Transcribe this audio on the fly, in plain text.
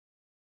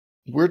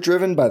We're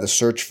driven by the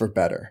search for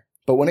better.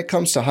 But when it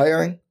comes to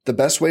hiring, the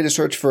best way to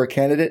search for a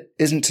candidate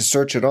isn't to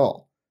search at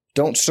all.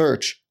 Don't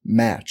search,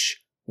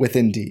 match with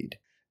Indeed.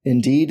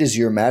 Indeed is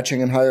your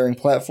matching and hiring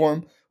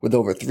platform with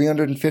over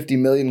 350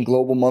 million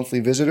global monthly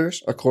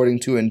visitors,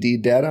 according to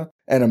Indeed data,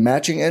 and a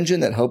matching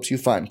engine that helps you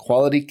find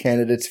quality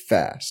candidates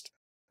fast.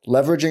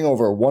 Leveraging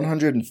over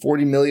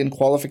 140 million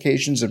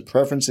qualifications and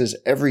preferences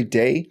every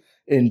day,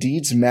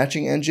 Indeed's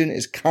matching engine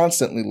is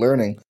constantly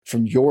learning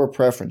from your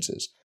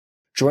preferences.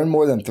 Join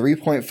more than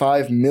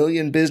 3.5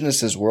 million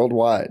businesses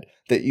worldwide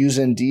that use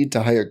Indeed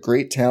to hire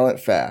great talent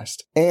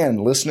fast.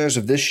 And listeners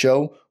of this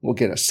show will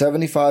get a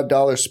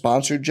 $75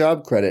 sponsored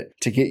job credit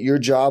to get your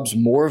jobs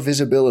more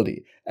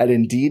visibility at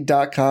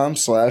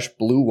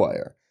Indeed.com/Blue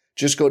Wire.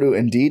 Just go to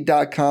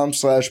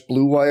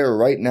Indeed.com/Blue Wire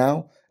right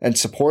now and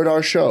support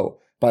our show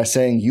by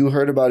saying you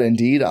heard about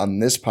Indeed on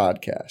this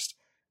podcast.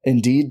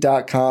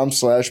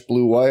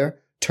 Indeed.com/Blue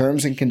Wire.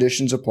 Terms and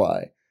conditions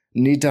apply.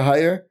 Need to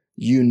hire?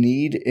 You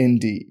need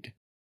Indeed.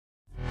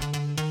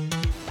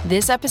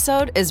 This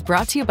episode is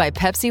brought to you by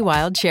Pepsi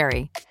Wild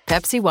Cherry.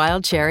 Pepsi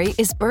Wild Cherry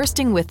is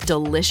bursting with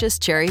delicious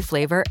cherry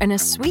flavor and a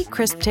sweet,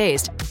 crisp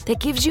taste that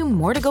gives you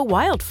more to go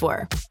wild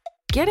for.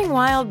 Getting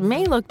wild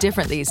may look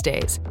different these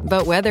days,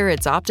 but whether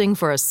it's opting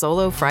for a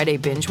solo Friday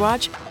binge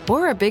watch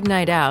or a big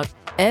night out,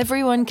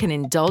 everyone can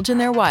indulge in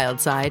their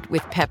wild side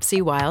with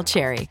Pepsi Wild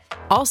Cherry.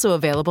 Also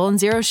available in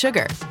Zero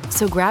Sugar.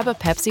 So grab a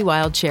Pepsi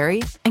Wild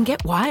Cherry and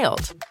get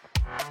wild.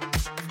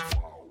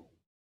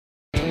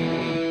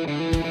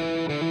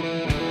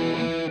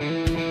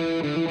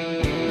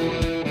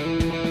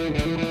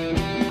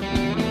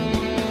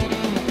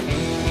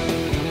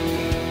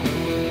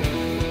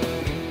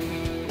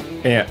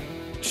 Yeah,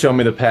 show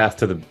me the path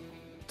to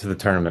the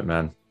tournament,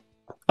 man.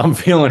 I'm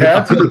feeling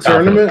path to the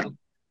tournament.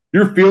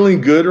 You're feeling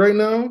good right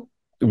now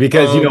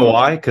because you know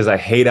why? Because I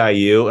hate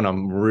IU, and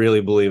I'm really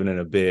believing in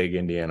a big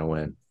Indiana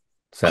win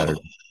Saturday,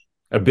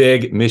 a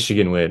big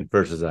Michigan win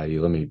versus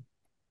IU.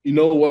 You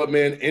know what,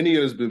 man?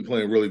 Indiana's been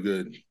playing really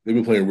good. They've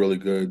been playing really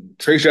good.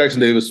 Trace Jackson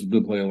Davis has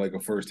been playing like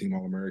a first-team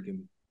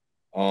All-American.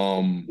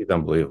 He's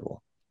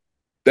unbelievable.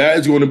 That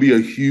is going to be a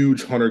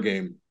huge Hunter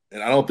game,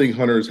 and I don't think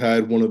Hunter's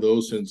had one of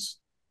those since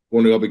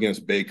going up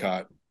against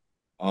Baycott.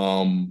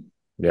 I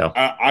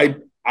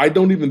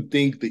don't even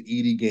think the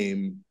Edey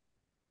game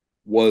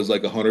was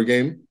like a Hunter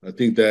game. I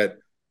think that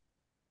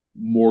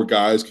more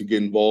guys could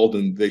get involved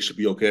and they should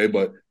be okay.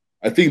 But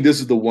I think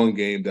this is the one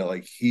game that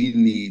like he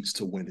needs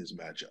to win his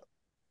matchup.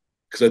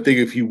 Because I think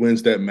if he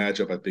wins that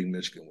matchup, I think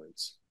Michigan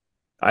wins.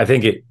 I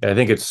think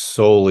it's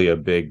solely a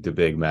big to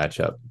big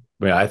matchup.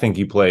 I mean, I think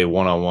you play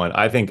one-on-one.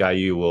 I think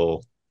IU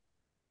will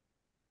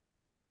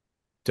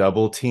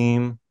double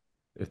team.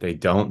 If they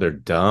don't, they're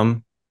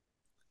dumb.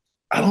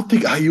 I don't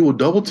think IU will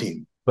double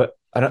team. But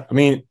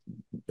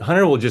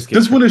Hunter will just get.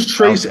 This one is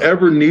Trace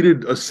ever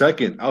needed a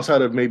second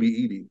outside of maybe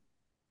Edey.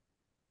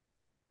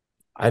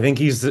 I think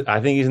he's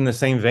in the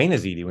same vein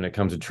as Edey when it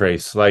comes to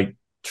Trace. Like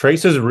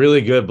Trace is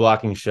really good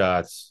blocking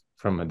shots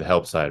from the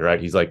help side,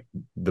 right? He's like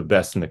the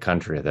best in the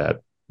country at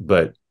that.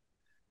 But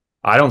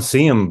I don't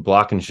see him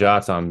blocking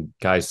shots on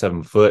guys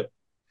 7 foot.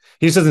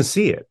 He just doesn't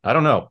see it. I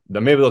don't know.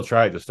 Maybe they'll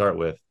try it to start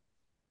with.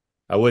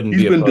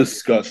 He's been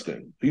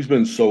disgusting. He's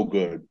been so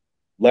good.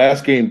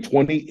 Last game,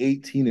 20,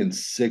 18, and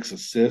 6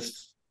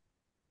 assists.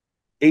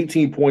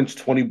 18 points,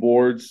 20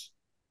 boards.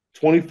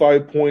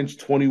 25 points,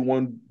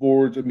 21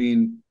 boards.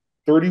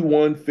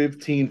 31,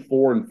 15,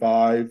 4, and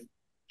 5.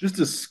 Just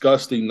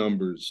disgusting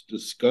numbers.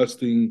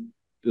 Disgusting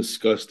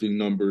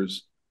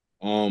numbers.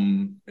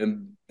 And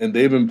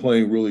they've been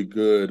playing really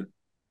good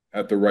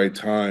at the right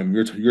time.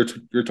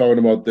 You're talking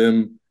about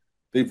them.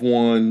 They've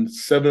won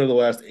 7 of the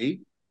last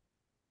 8.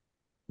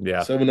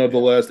 Yeah, 7 of the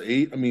last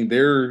 8.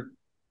 They're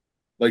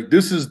like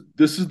this is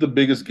the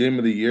biggest game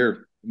of the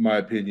year, in my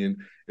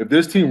opinion. If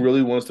this team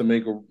really wants to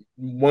make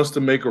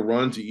a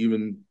run to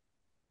even,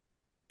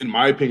 in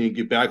my opinion,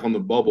 get back on the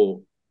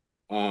bubble,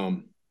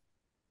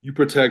 you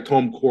protect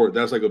home court.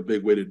 That's like a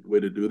big way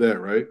to do that,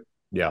 right?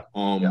 Yeah.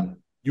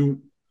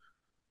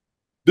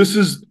 This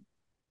is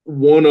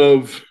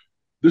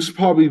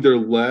probably their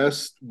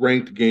last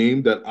ranked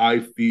game that I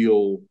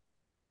feel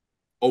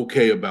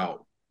okay about.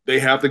 They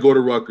have to go to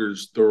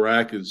Rutgers. The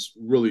RAC is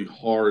really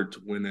hard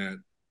to win at.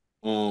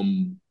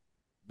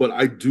 But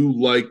I do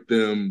like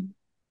them.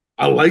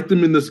 I like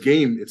them in this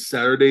game. It's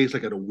Saturday. It's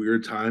like at a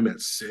weird time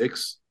at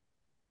 6.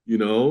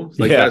 It's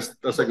like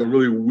that's like a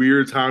really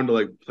weird time to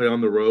like play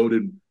on the road,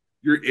 and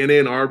you're in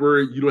Ann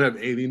Arbor. You don't have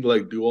anything to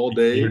like do all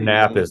day. Your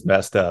nap is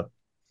messed up.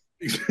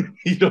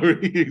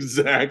 Exactly.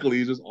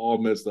 He's just all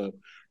messed up.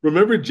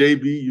 Remember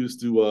JB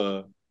used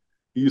to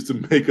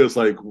make us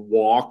like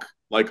walk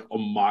like a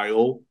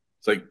mile.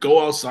 It's like,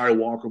 go outside,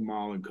 walk a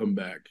mile, and come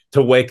back.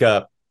 To wake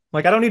up.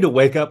 Like, I don't need to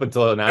wake up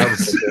until an hour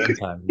before game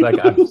time. Like,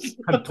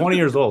 I'm 20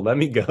 years old. Let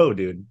me go,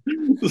 dude.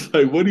 It's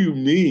like, what do you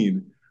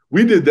mean?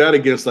 We did that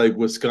against, like,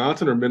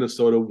 Wisconsin or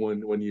Minnesota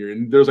one year,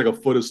 and there was, like, a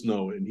foot of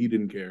snow, and he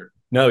didn't care.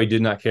 No, he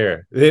did not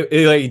care. He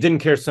didn't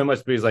care so much,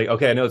 but he's like,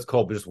 okay, I know it's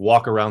cold, but just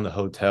walk around the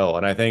hotel.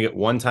 And I think at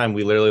one time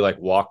we literally like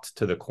walked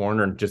to the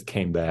corner and just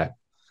came back. I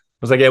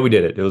was like, yeah, we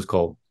did it. It was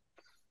cold.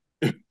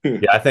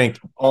 Yeah, I think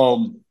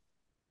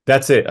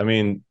that's it. I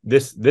mean,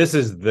 this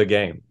is the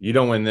game. You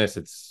don't win this,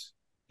 it's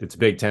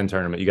Big Ten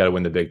tournament. You got to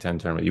win the Big Ten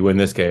tournament. You win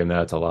this game,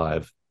 now it's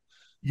alive.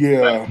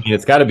 Yeah, I mean,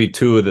 it's got to be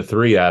 2 of the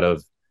 3 out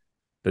of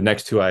the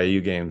next 2 IU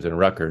games in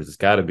Rutgers. It's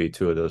got to be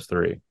 2 of those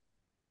 3.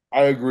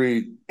 I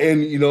agree.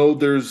 And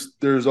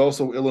there's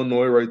also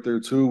Illinois right there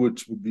too,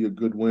 which would be a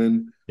good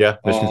win. Yeah,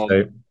 Michigan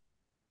State.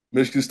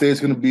 Michigan State's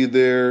going to be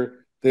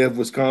there. They have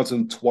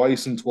Wisconsin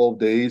twice in 12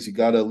 days. You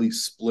got to at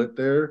least split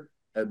there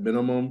at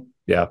minimum.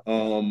 Yeah.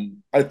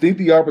 I think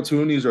the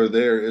opportunities are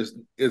there.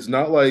 It's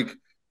not like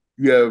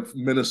you have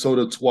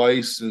Minnesota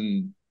twice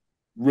and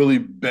really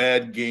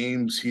bad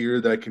games here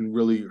that can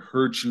really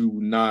hurt you,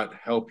 not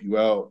help you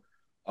out.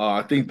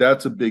 I think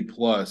that's a big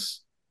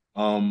plus.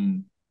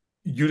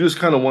 You just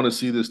kind of want to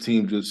see this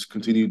team just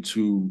continue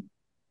to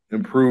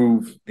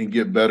improve and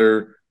get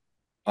better.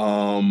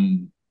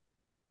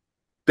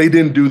 They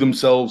didn't do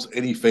themselves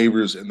any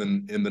favors in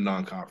the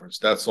non-conference.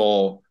 That's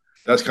all.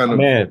 That's kind of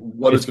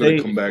what it's going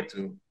to come back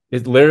to.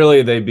 It's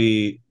literally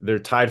they're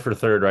tied for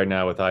 3rd right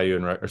now with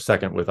IU or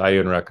 2nd with IU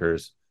and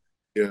Rutgers.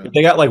 Yeah, if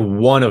they got like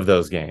one of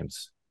those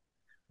games,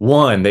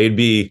 they'd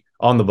be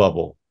on the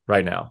bubble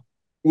right now,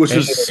 which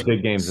is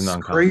big games in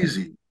non-conference.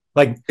 Crazy.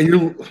 Like, and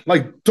you're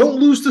like, don't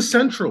lose to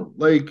Central.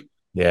 Like,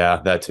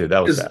 yeah, that too.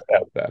 That was bad.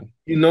 That was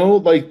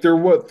bad. Like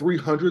they're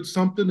 300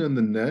 something in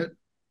the net.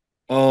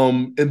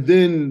 And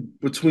then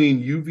between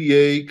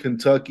UVA,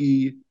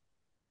 Kentucky,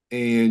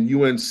 and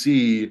UNC,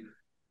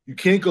 you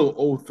can't go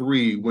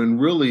 0-3 when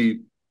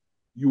really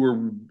you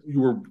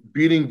were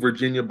beating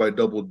Virginia by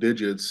double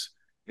digits,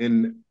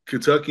 and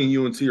Kentucky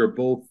and UNC are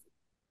both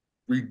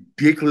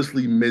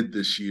ridiculously mid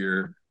this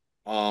year.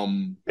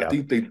 I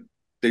think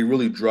they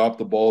really dropped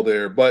the ball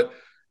there, but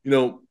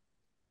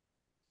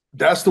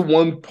that's the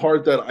one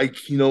part that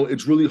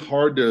it's really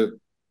hard to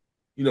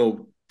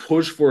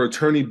push for a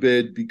tourney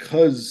bid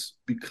because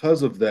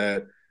of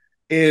that.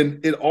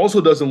 And it also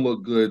doesn't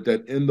look good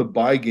that in the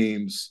bye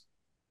games,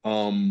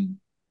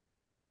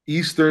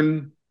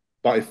 Eastern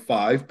by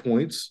 5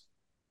 points.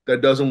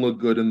 That doesn't look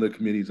good in the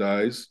committee's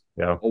eyes.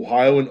 Yeah.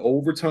 Ohio in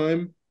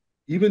overtime,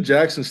 even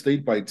Jackson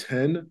State by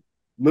 10,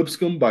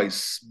 Lipscomb by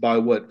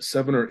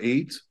 7 or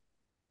 8.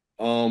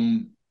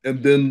 And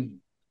then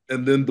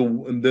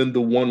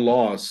the one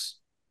loss.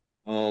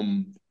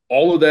 All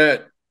of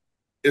that,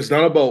 it's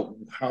not about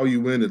how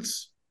you win.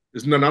 It's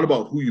not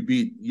about who you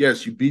beat.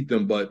 Yes, you beat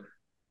them, but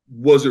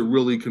was it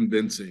really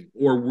convincing?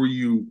 Or were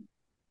you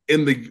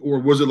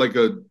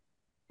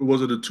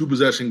was it a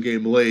 2-possession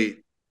game late?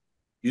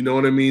 You know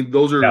what I mean?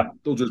 Those are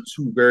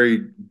 2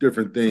 very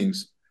different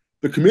things.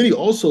 The committee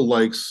also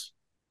likes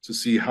to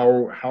see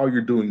how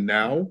you're doing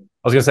now.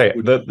 I was gonna say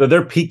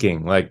they're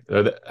peaking. Like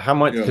how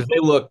much, because they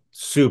look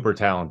super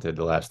talented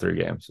the last 3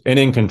 games and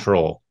in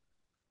control.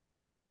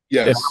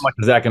 Yes. And how much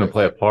is that going to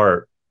play a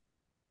part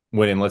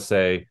winning, let's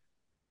say,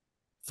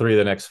 3 of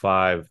the next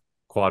 5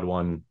 quad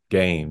 1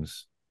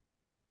 games?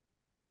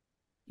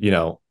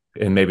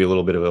 And maybe a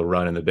little bit of a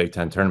run in the Big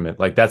Ten tournament.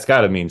 Like that's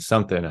got to mean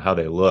something how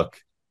they look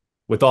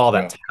with all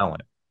that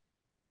talent.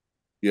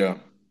 Yeah.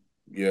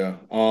 Yeah.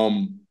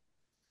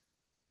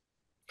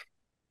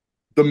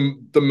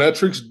 The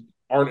metrics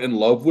aren't in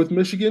love with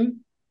Michigan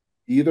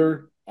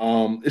either.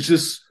 It's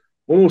just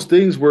one of those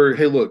things where,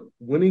 hey, look,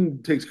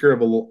 winning takes care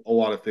of a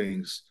lot of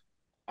things.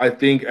 I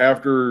think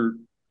after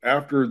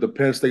the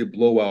Penn State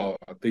blowout,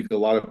 I think a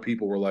lot of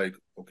people were like,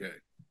 okay,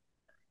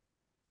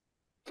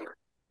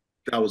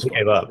 that was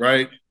fun,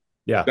 right?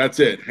 Yeah, that's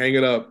it. Hang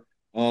it up.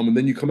 And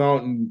then you come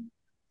out and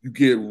you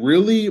get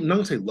really, I'm not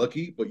gonna say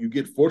lucky, but you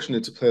get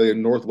fortunate to play a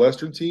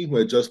Northwestern team who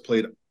had just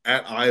played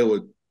at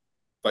Iowa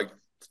like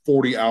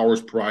 40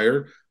 hours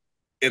prior,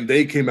 and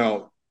they came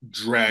out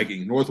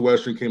dragging.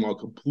 Northwestern came out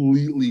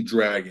completely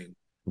dragging.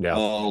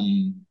 Yeah.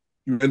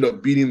 You end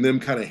up beating them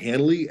kind of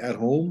handily at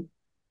home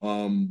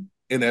in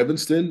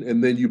Evanston,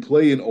 and then you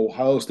play an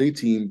Ohio State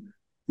team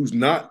who's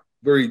not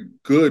very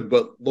good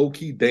but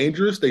low-key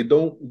dangerous. They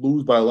don't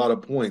lose by a lot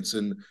of points,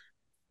 and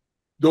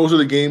those are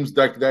the games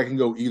that can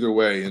go either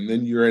way. And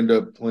then you end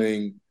up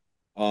playing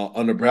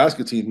a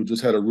Nebraska team who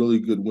just had a really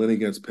good win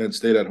against Penn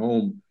State at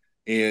home,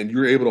 and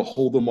you're able to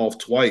hold them off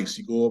twice.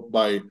 You go up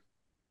by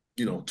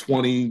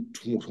 20,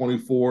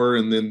 24,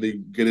 and then they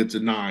get it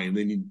to 9.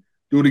 Then you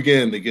do it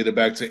again, they get it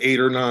back to 8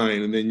 or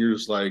 9, and then you're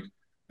just like,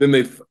 then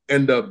they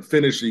end up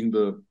finishing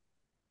the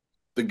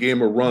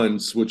game of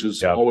runs, which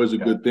is always a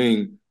good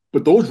thing.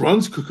 But those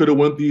runs could have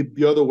went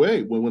the other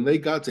way. When they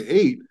got to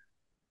 8,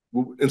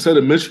 instead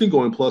of Michigan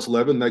going plus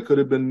 11, that could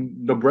have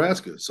been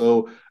Nebraska.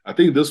 So I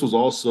think this was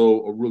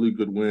also a really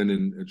good win,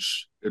 and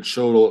it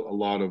showed a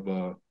lot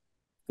of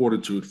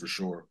fortitude for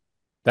sure.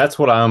 That's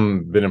what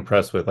I'm been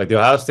impressed with. Like the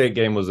Ohio State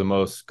game was the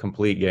most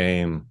complete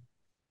game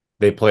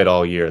they played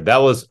all year. I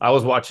was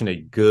watching a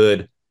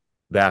good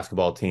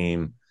basketball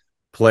team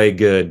play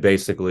good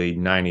basically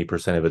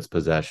 90% of its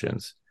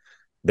possessions.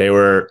 They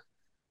were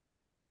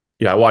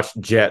I watched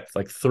Jet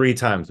like 3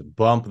 times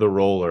bump the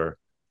roller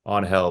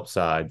on help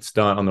side,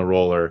 stunt on the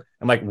roller,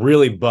 and like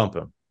really bump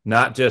him,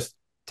 not just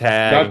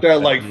tag. Not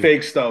that like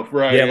fake stuff,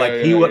 right? Yeah,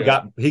 like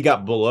he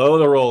got below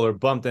the roller,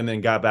 bumped him,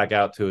 and got back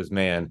out to his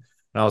man.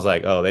 And I was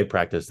like, oh, they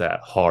practiced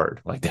that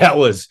hard. Like that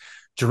was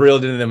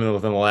drilled into them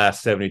within the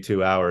last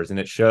 72 hours, and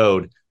it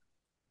showed.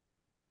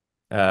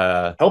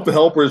 Help the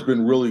Helper has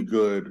been really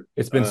good.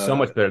 It's been so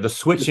much better. The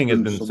switching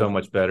has been so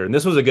much better, and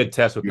this was a good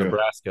test with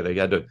Nebraska. They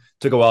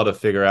took a while to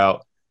figure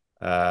out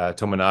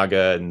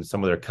Tominaga and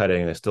some of their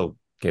cutting. They still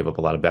gave up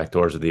a lot of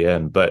backdoors at the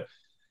end, but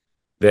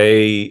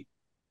they've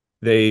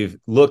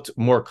looked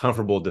more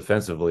comfortable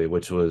defensively,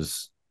 which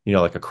was,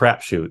 like a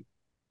crapshoot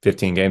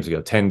 15 games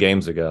ago, 10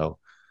 games ago.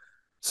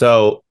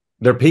 So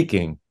they're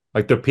peaking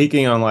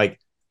on like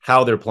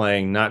how they're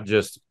playing, not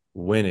just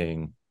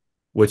winning,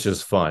 which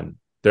is fun.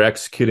 They're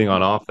executing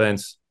on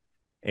offense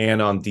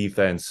and on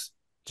defense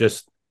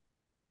just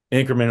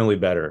incrementally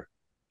better.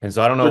 And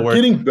so I don't know where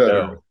they're getting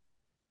better.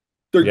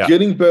 They're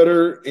getting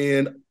better.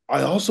 And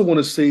I also want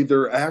to say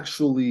they're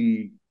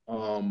actually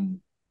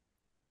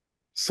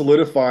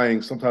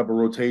solidifying some type of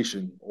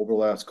rotation over the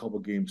last couple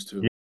of games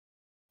too.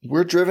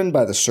 We're driven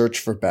by the search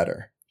for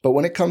better. But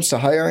when it comes to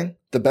hiring,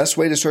 the best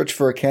way to search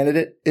for a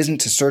candidate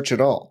isn't to search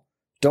at all.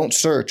 Don't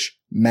search,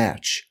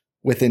 match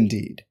with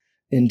Indeed.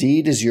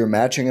 Indeed is your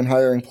matching and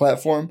hiring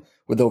platform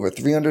with over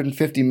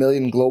 350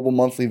 million global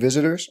monthly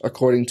visitors,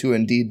 according to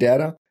Indeed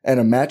data, and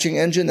a matching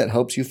engine that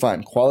helps you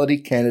find quality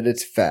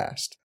candidates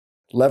fast.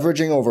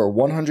 Leveraging over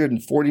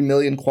 140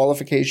 million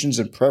qualifications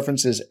and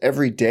preferences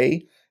every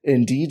day,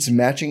 Indeed's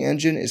matching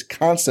engine is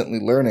constantly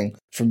learning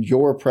from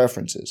your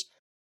preferences.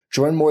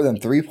 Join more than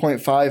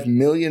 3.5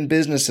 million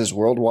businesses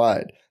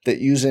worldwide that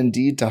use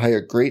Indeed to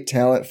hire great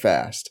talent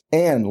fast.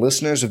 And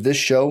listeners of this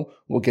show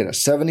will get a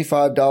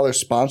 $75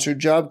 sponsored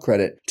job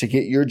credit to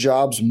get your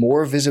jobs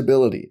more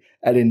visibility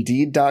at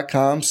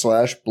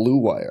Indeed.com/Blue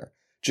Wire.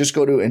 Just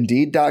go to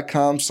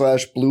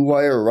Indeed.com/Blue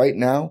Wire right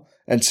now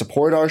and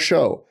support our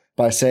show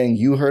by saying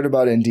you heard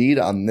about Indeed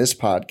on this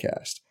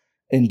podcast.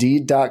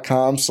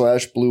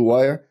 Indeed.com/Blue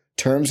Wire.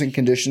 Terms and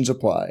conditions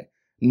apply.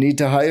 Need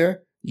to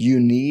hire?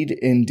 You need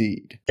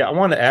Indeed. Yeah, I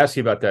wanted to ask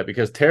you about that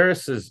because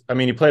Terrace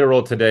he played a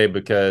role today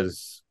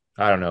because,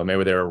 I don't know,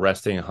 maybe they were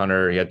resting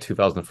Hunter. He had 2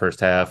 fouls in the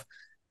first half.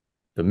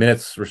 The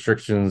minutes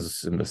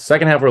restrictions in the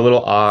second half were a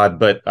little odd,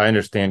 but I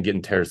understand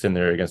getting Terrace in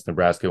there against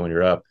Nebraska when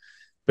you're up.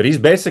 But he's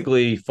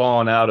basically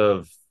fallen out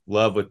of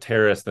love with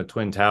Terrace and the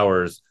Twin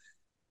Towers,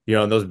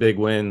 in those big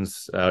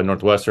wins,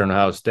 Northwestern,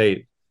 Ohio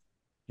State.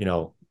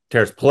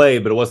 Terrace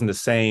played, but it wasn't the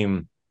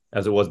same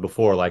as it was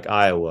before, like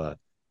Iowa.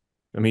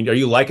 I mean, are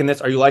you liking this?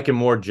 Are you liking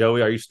more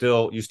Joey? Are you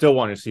still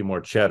wanting to see more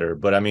Cheddar?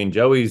 But I mean,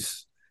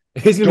 Joey's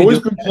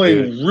been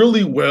playing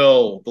really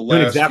well the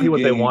last exactly few what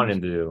games. They wanted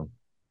him to do.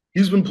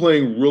 He's been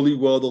playing really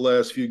well the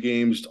last few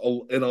games,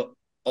 and a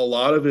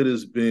lot of it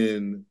has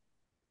been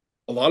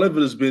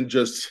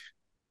just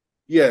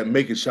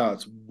making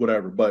shots,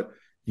 whatever. But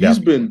he's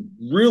been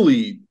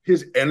really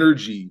his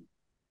energy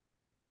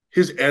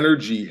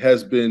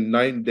has been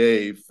night and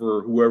day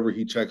for whoever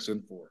he checks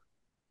in for,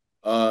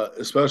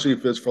 especially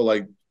if it's for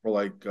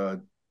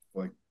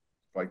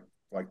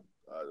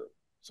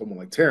someone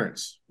like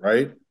Terrence,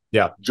 right?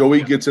 Yeah.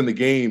 Joey gets in the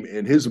game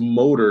and his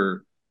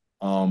motor,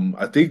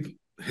 I think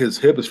his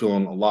hip is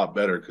feeling a lot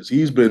better because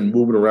he's been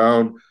moving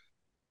around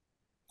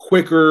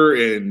quicker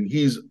and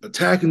he's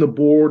attacking the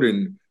board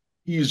and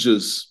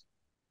he's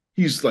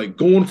like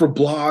going for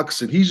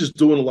blocks and he's just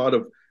doing a lot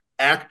of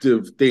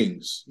active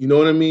things. You know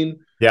what I mean?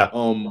 Yeah.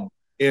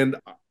 And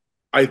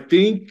I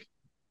think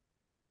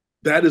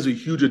that is a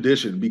huge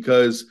addition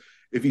because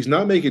if he's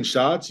not making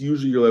shots,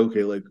 usually you're like,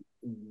 okay, like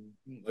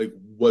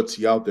what's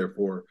he out there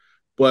for?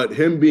 But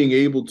him being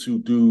able to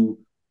do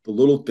the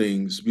little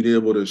things, being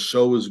able to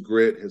show his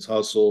grit, his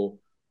hustle,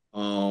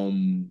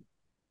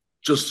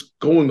 just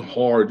going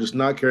hard, just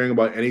not caring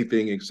about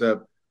anything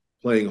except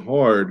playing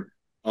hard,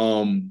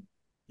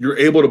 you're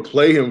able to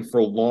play him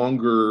for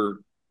longer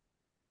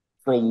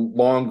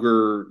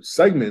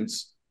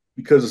segments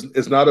because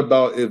it's not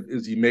about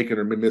is he making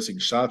or missing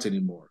shots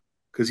anymore.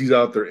 Because he's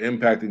out there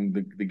impacting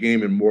the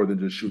game and more than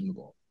just shooting the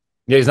ball.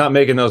 Yeah, he's not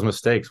making those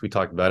mistakes. We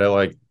talked about it.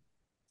 Like,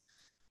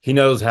 he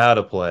knows how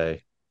to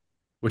play,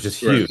 which is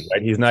huge.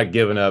 Right? He's not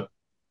giving up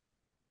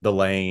the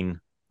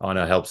lane on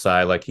a help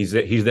side. Like, he's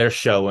there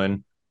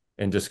showing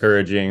and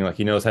discouraging. Like,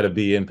 he knows how to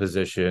be in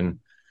position,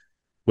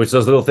 which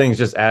those little things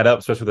just add up,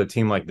 especially with a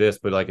team like this.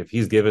 But, like, if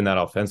he's given that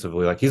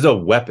offensively, like, he's a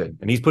weapon.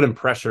 And he's putting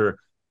pressure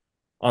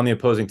on the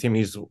opposing team.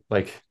 He's,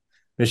 like,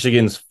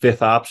 Michigan's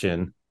 5th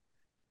option.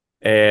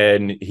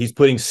 And he's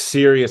putting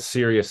serious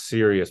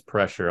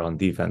pressure on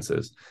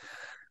defenses.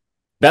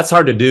 That's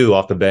hard to do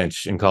off the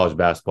bench in college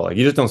basketball. Like,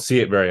 you just don't see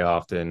it very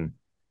often.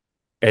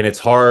 And it's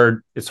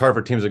hard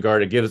for teams to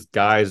guard. It gives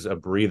guys a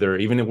breather.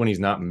 Even when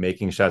he's not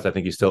making shots, I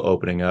think he's still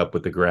opening up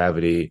with the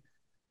gravity.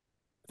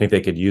 I think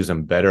they could use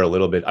him better a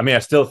little bit. I mean, I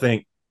still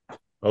think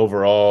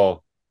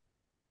overall,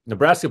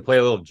 Nebraska played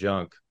a little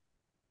junk.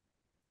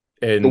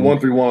 And the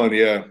 1-3-1,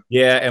 yeah.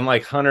 Yeah, and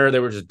like Hunter, they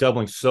were just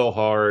doubling so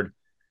hard.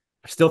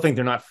 I still think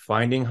they're not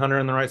finding Hunter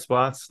in the right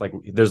spots. Like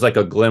there's like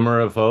a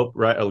glimmer of hope,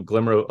 right? A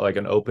glimmer of like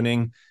an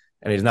opening,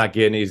 and he's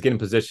getting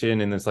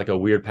position, and it's like a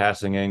weird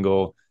passing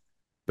angle.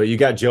 But you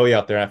got Joey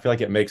out there. I feel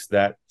like it makes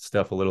that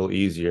stuff a little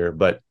easier.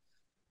 But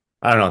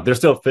I don't know. They're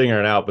still figuring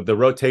it out. But the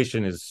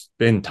rotation has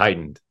been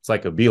tightened. It's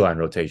like a beeline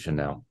rotation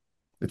now.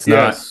 It's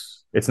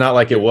not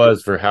like it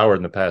was for Howard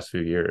in the past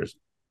few years.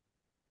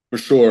 For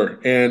sure.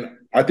 And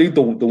I think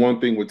the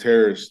one thing with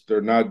Terrace,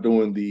 they're not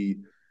doing the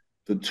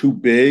too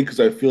big, because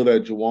I feel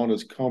that Juwan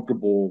is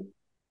comfortable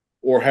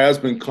or has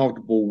been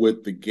comfortable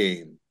with the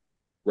game,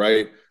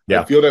 right? Yeah.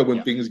 I feel that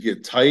when things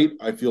get tight,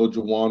 I feel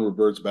Juwan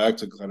reverts back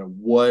to kind of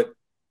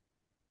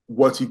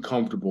what's he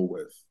comfortable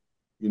with.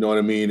 You know what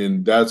I mean?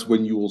 And that's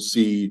when you will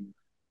see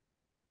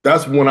 –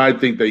 that's when I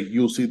think that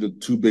you'll see the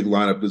too big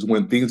lineup is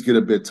when things get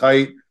a bit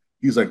tight.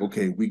 He's like,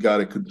 okay, we got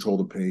to control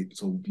the paint.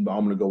 So I'm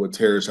going to go with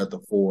Terrace at the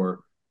 4.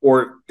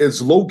 Or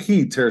it's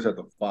low-key Terrace at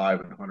the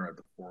 5 and Hunter at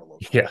the 4.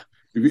 Yeah.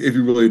 If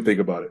you really think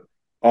about it.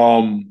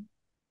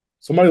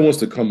 Somebody wants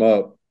to come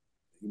up.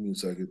 Give me a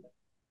second.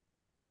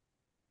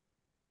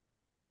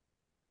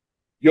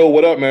 Yo,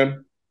 what up,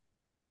 man?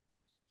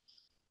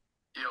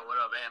 Yo, what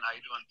up, man? How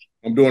you doing?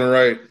 I'm doing all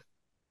right.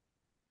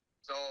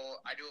 So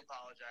I do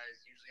apologize.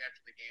 Usually after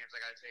the games, I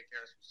got to take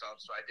care of some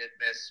stuff, so I did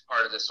miss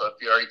part of this. So if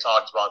you already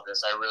talked about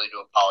this, I really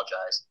do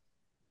apologize.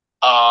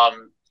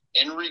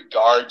 In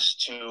regards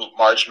to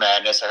March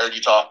Madness, I heard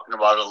you talking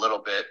about it a little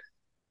bit.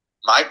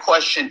 My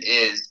question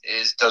is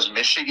does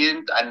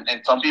Michigan,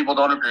 and some people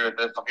don't agree with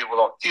this, some people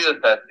don't see this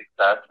as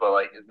success, but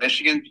like, is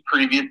Michigan's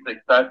previous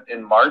success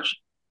in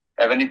March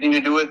have anything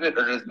to do with it,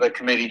 or does the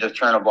committee just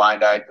turn a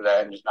blind eye to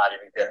that and just not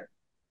even care?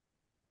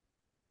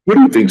 What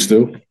do you think,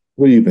 Stu?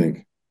 What do you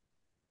think?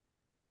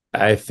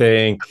 I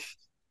think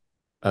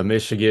a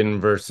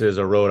Michigan versus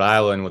a Rhode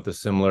Island with a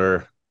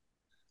similar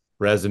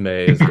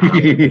resume is I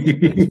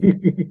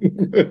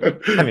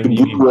mean,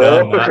 you need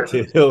not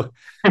to.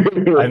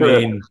 I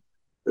mean,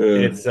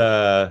 it's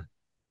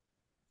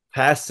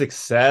past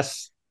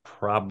success,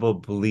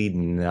 probably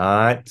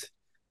not.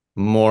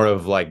 More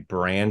of like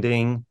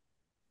branding,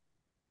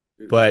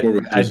 but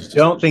I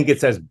don't think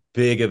it's as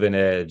big of an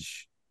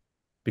edge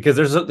because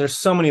there's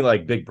so many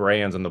like big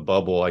brands on the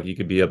bubble. Like you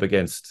could be up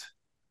against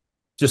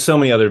just so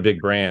many other big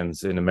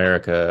brands in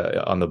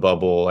America on the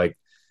bubble. Like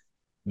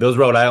those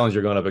Rhode Islands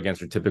you're going up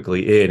against are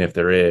typically in if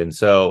they're in.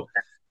 So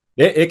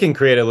it can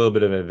create a little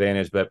bit of an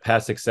advantage, but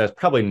past success,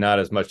 probably not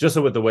as much. Just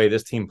with the way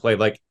this team played,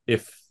 like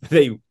if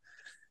they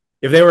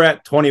were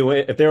at 20,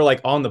 if they were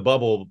like on the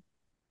bubble,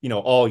 you know,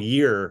 all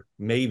year,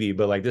 maybe,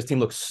 but like this team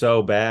looks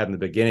so bad in the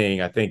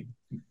beginning. I think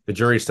the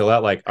jury's still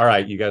out. Like, all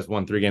right, you guys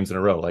won 3 games in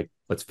a row. Like,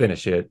 let's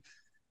finish it.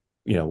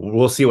 You know,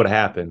 we'll see what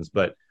happens.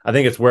 But I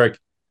think it's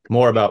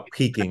more about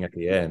peaking at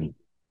the end.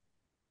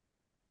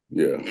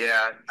 Yeah.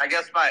 Yeah. I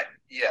guess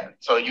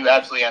so you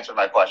absolutely answered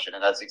my question,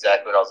 and that's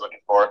exactly what I was looking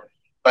for.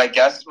 But I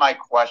guess my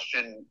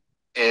question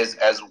is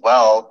as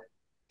well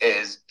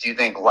is, do you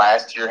think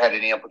last year had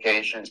any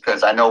implications?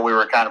 Because I know we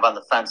were kind of on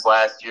the fence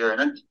last year, and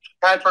then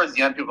kind of towards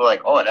the end, people were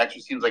like, oh, it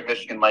actually seems like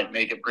Michigan might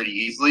make it pretty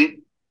easily.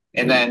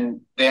 And then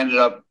they ended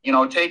up, you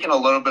know, taking a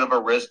little bit of a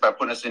risk by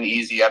putting us in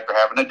easy after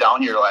having a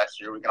down year last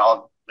year. We can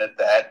all admit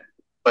that.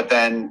 But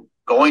then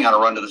going on a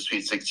run to the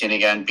Sweet 16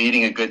 again,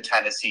 beating a good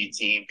Tennessee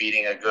team,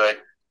 beating a good,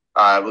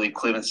 I believe,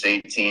 Cleveland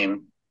State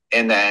team,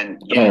 and then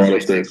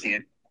Sweet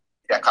 16.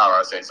 Yeah,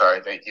 Colorado State.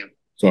 Sorry, thank you.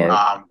 Sorry.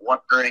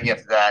 Wondering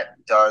if that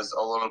does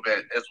a little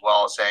bit as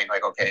well, saying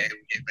like, okay, we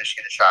gave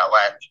Michigan a shot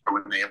last year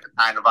when they were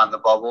kind of on the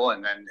bubble,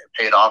 and then it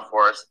paid off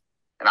for us.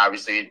 And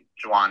obviously,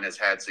 Juwan has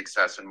had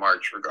success in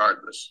March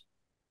regardless.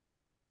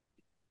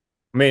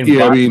 I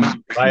mean,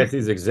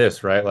 biases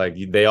exist, right? Like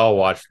they all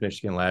watched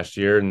Michigan last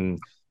year, and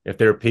if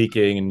they're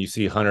peaking and you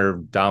see Hunter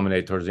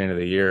dominate towards the end of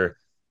the year,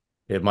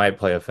 it might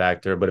play a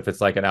factor. But if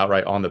it's like an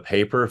outright on the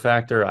paper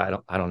factor, I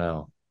don't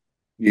know.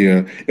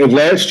 Yeah. And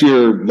last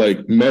year,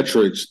 like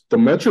the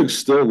metrics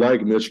still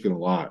like Michigan a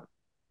lot.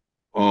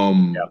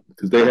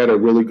 Because they had a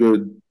really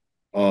good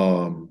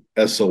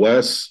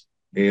SOS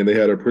and they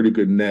had a pretty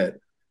good net.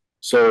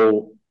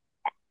 So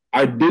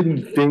I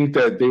didn't think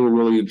that they were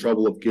really in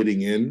trouble of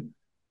getting in.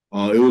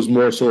 It was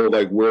more so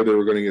like where they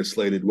were going to get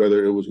slated,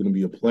 whether it was going to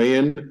be a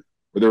play-in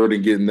or they were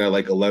going to get in that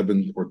like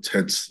 11 or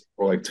 10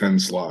 or like 10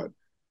 slot,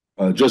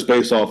 just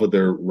based off of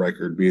their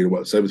record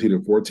being 17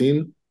 and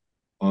 14.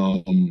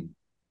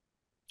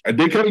 I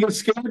did kind of get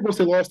scared once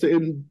they lost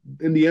to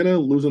Indiana,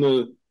 losing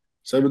a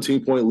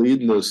 17-point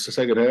lead in the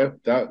second half.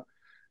 That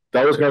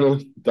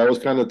was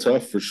kind of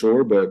tough for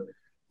sure, but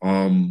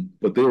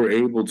they were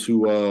able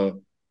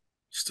to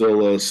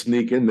still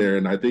sneak in there,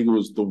 and I think it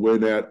was the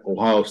win at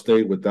Ohio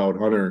State without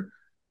Hunter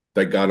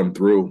that got them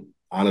through.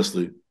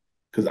 Honestly,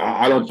 because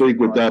I don't think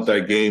without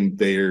that game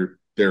they're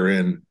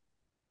in.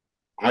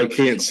 I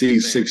can't see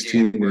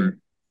 16.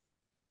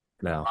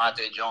 No,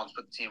 Monte Jones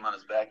put the team on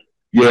his back.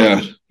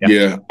 Yeah.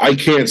 I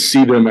can't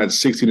see them at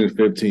 16 and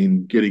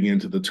 15 getting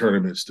into the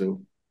tournament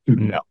still.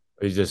 No,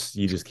 you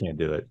just can't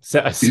do it.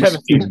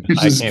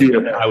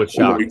 17, I would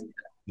shock.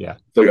 Yeah.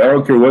 It's like, I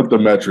don't care what the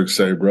metrics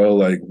say, bro.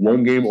 Like,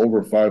 one game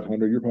over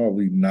 500, you're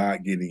probably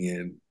not getting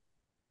in.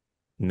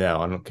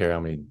 No, I don't care how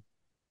many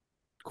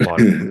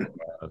quad.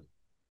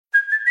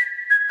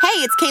 Hey,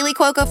 it's Kaylee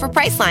Cuoco for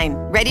Priceline.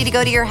 Ready to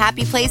go to your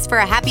happy place for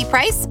a happy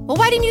price? Well,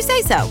 why didn't you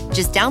say so?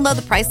 Just download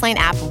the Priceline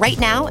app right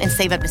now and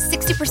save up to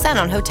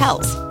 60% on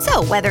hotels.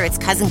 So whether it's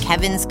Cousin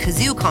Kevin's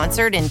Kazoo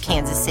Concert in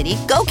Kansas City,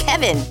 go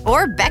Kevin,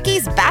 or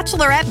Becky's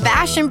Bachelorette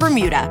Bash in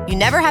Bermuda, you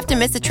never have to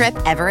miss a trip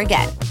ever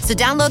again. So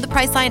download the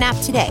Priceline app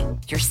today.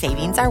 Your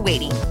savings are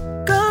waiting.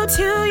 Go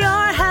to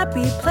your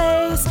happy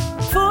place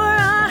for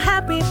a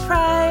happy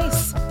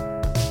price.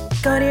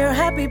 Go to your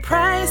happy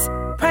price,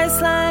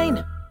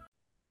 Priceline.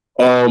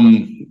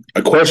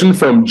 A question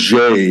from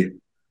Jay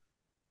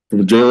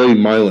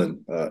Lane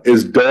Milan.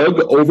 Is Doug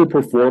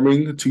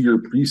overperforming to your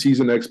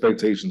preseason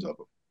expectations of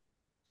him?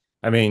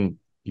 I mean,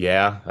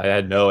 yeah, I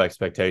had no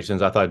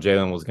expectations. I thought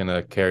Jalen was going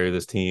to carry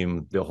this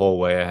team the whole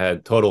way. I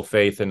had total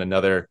faith in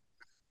another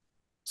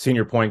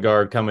senior point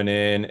guard coming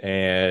in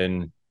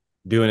and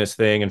doing his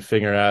thing and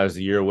figuring it out as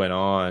the year went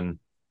on.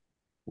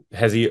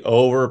 Has he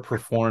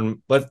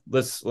overperformed? Let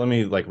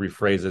me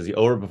rephrase. Has he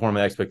overperformed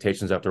my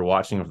expectations after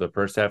watching him for the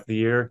first half of the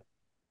year?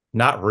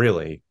 Not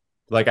really.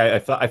 Like I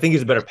think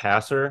he's a better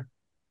passer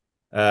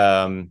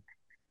than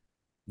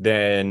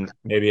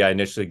maybe I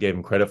initially gave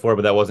him credit for,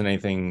 but that wasn't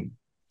anything.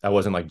 I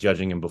wasn't like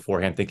judging him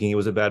beforehand thinking he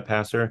was a bad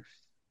passer.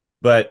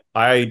 But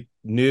I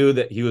knew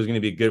that he was going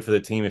to be good for the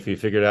team if he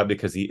figured it out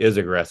because he is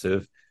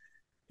aggressive.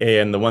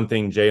 And the one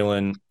thing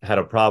Jalen had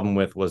a problem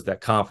with was that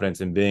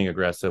confidence in being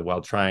aggressive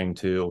while trying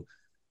to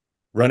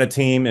run a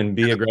team and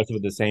be aggressive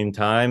at the same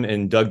time.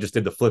 And Doug just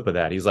did the flip of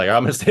that. He's like,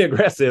 I'm going to stay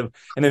aggressive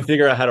and then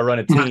figure out how to run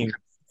a team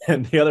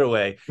and the other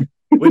way,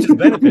 which has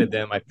benefited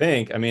them, I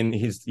think. I mean,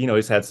 he's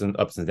had some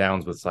ups and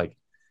downs, but it's like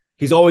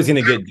he's always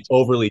going to get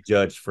overly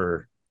judged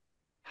for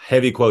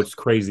heavy quotes,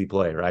 crazy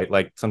play, right?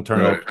 Like some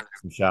turnovers,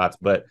 some shots.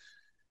 But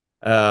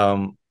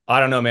I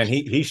don't know, man.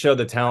 He showed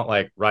the talent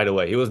like right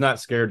away. He was not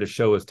scared to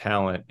show his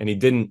talent, and he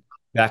didn't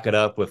back it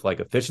up with like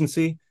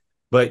efficiency.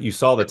 But you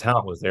saw the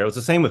talent was there. It was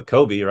the same with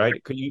Kobe, right?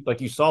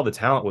 You saw the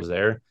talent was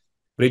there,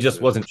 but he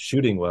just wasn't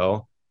shooting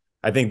well.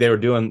 I think they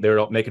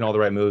were making all the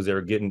right moves.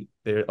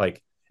 They're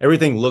like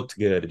everything looked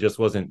good. It just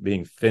wasn't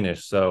being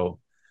finished. So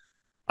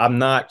I'm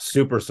not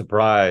super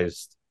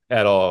surprised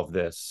at all of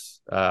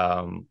this.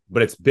 But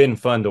it's been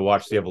fun to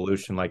watch the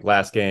evolution. Like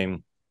last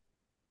game,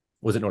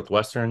 was it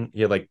Northwestern?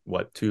 He had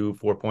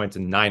 4 points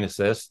and 9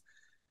 assists.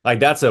 Like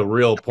that's a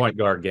real point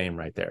guard game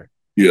right there.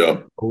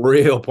 Yeah. A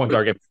real point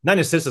guard game. 9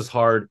 assists is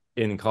hard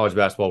in college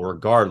basketball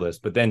regardless,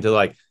 but then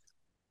to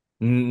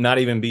not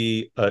even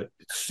be a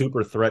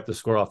super threat to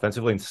score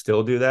offensively and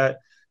still do that.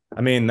 I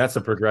mean, that's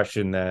a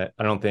progression that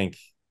I don't think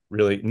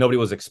really nobody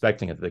was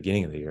expecting at the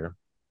beginning of the year.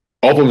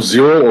 Off of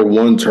 0 or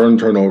 1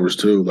 turnovers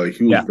too. Like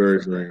he was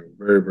very, very,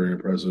 very, very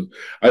impressive.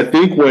 I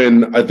think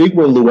when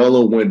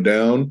Luella went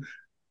down,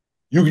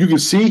 you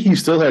could see he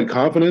still had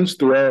confidence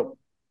throughout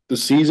the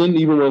season,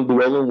 even when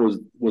Luella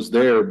was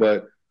there.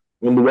 But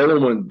when Luella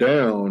went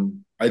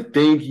down, I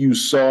think you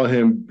saw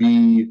him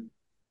play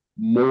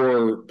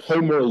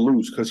more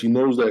loose because he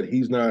knows that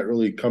he's not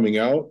really coming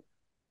out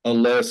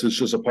unless it's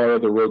just a part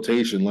of the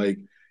rotation. Like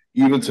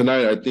even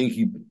tonight, I think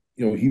he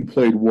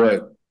played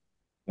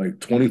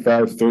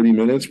 25, 30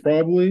 minutes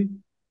probably.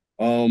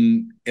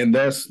 And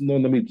let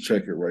me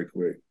check it right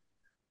quick.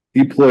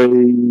 He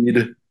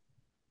played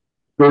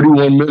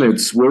 31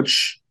 minutes,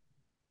 which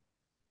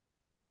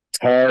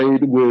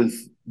tied with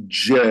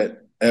Jet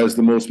as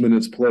the most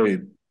minutes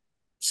played.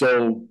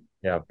 So,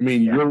 I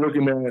mean, you're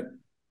looking at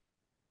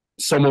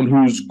someone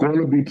who's going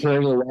to be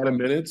playing a lot of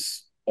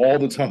minutes all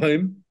the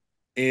time,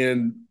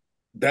 and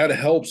that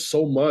helps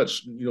so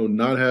much,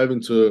 not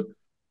having to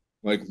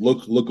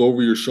look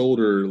over your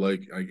shoulder,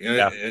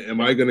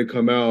 am I going to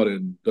come out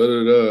and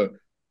da-da-da.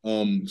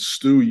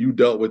 Stu, you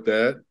dealt with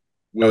that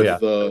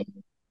with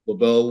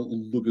LaBelle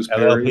Lucas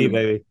Perry. LLP,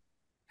 baby.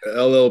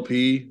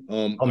 LLP.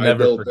 I'll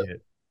never forget.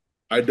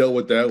 I dealt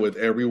with that with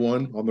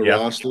everyone on the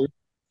roster.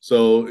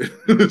 So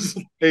it's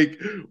like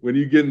when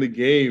you get in the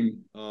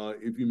game,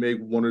 if you make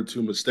 1 or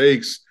 2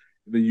 mistakes,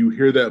 then you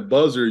hear that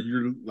buzzer,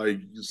 you're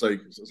it's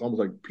almost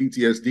like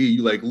PTSD.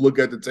 You look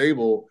at the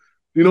table,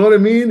 you know what I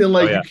mean? And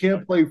you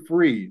can't play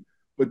free.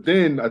 But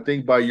then I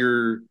think by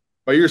your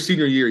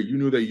senior year, you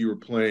knew that you were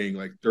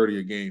playing 30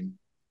 a game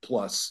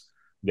plus.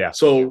 Yeah.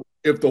 So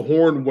if the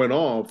horn went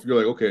off, you're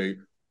like, okay,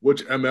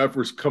 which MF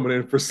was coming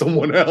in for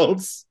someone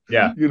else?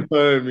 Yeah. You know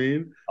what I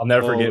mean? I'll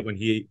never forget when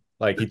he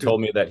told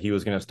me that he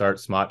was going to start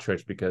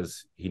Smotrich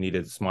because he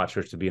needed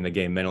Smotrich to be in the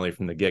game mentally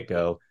from the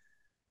get-go.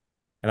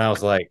 And I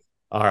was like,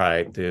 all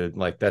right, dude,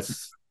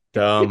 that's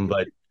dumb,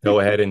 but go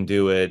ahead and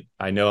do it.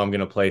 I know I'm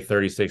going to play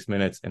 36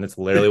 minutes, and it's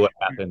literally what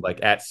happened.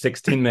 At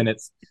 16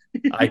 minutes,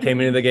 I came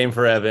into the game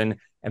for Evan,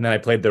 and then I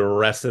played the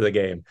rest of the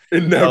game.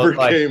 It never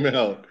came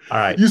out. All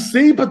right. You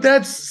see, but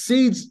that's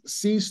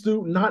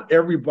Stu, not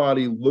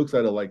everybody looks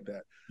at it like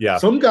that. Yeah.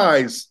 Some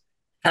guys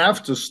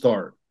have to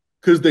start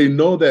because they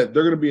know that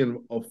they're going to be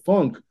in a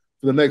funk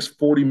for the next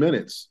 40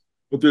 minutes.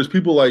 But there's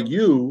people like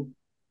you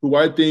who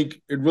I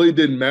think it really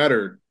didn't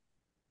matter.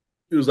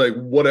 It was like,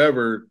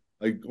 whatever.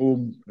 Like,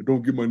 oh, I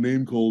don't get my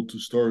name called to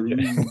start.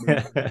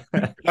 Yeah.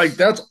 Like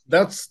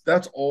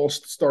that's all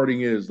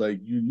starting is. Like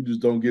you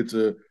just don't get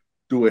to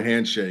do a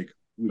handshake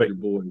with your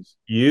boys.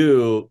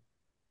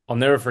 I'll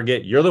never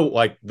forget. You're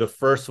the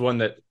first one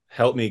that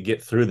helped me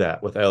get through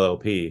that with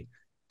LLP,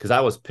 because I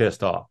was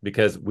pissed off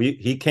because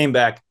he came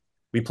back.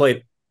 We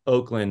played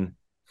Oakland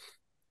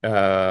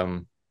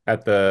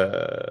at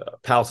the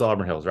Palace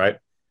Auburn Hills, right?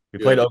 We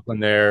played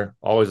Oakland there.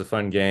 Always a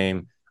fun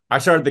game. I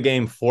started the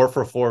game 4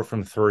 for 4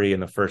 from 3 in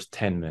the first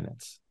 10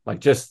 minutes, like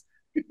just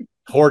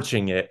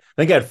torching it.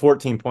 I think I had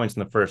 14 points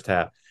in the first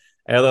half.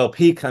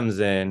 LLP comes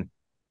in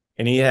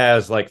and he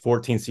has like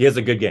 14. He has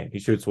a good game. He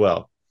shoots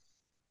well.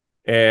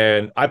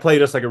 And I played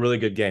just like a really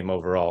good game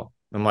overall.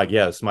 I'm like,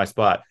 yeah, this is my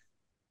spot.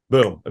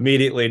 Boom.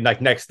 Immediately, like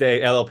next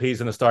day,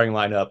 LLP's in the starting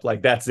lineup.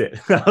 Like, that's it.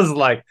 I was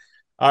like,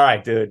 all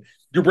right, dude.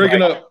 You're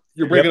breaking up.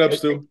 You're breaking up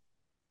still.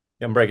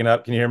 I'm breaking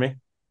up. Can you hear me?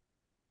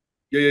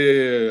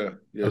 Yeah.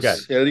 Yes. Okay.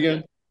 Say it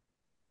again.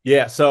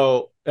 Yeah,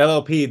 so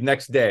LLP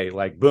next day,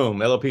 like, boom,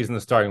 LLP's in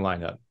the starting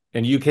lineup.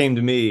 And you came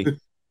to me,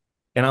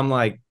 and I'm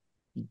like,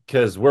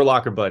 because we're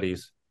locker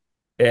buddies.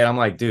 And I'm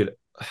like, dude,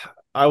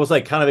 I was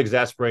like kind of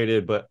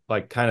exasperated, but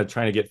like kind of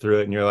trying to get through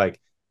it. And you're like,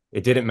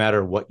 it didn't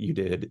matter what you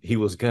did. He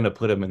was going to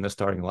put him in the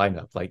starting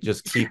lineup. Like,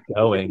 just keep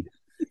going.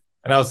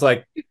 And I was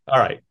like, all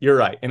right, you're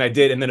right. And I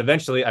did. And then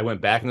eventually I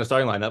went back in the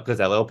starting lineup because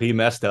LLP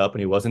messed up and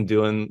he wasn't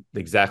doing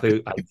exactly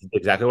what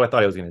I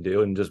thought he was going to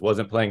do and just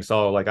wasn't playing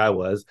solid like I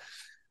was.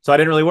 So I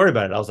didn't really worry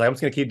about it. I was like, I'm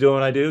just going to keep doing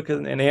what I do.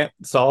 And Ant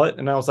saw it.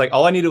 And I was like,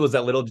 all I needed was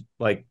that little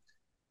like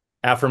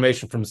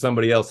affirmation from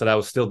somebody else that I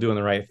was still doing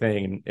the right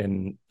thing.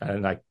 And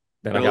I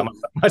got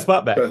my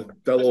spot back.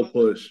 That little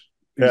push.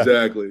 Yeah.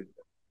 Exactly.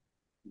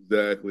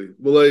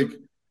 But like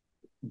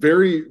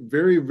very,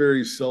 very,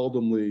 very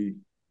seldomly,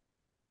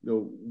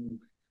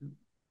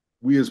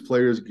 we as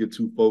players get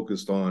too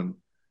focused on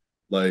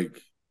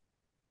like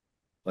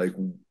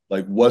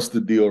what's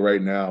the deal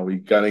right now? We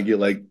kind of get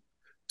like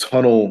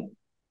tunnel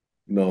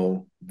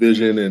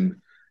vision, and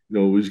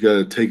we just got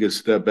to take a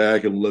step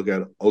back and look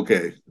at,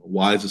 okay,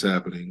 why is this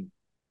happening?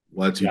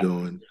 What's he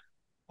doing?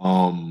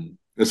 And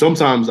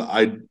sometimes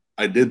I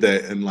did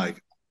that and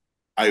like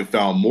I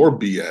found more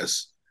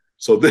BS.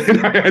 So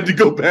then I had to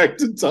go back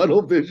to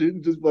tunnel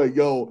vision, just like,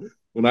 yo,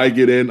 when I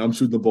get in, I'm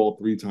shooting the ball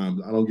 3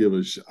 times. I don't give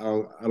a shit.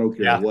 I don't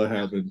care what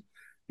happened,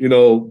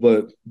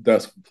 but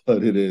that's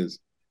what it is.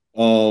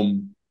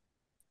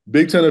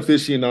 Big Ten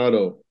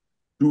aficionado.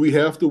 Do we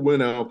have to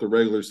win out the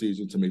regular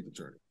season to make the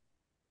tournament?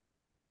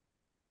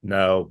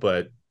 No,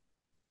 but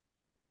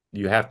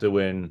you have to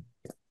win.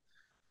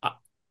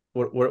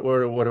 What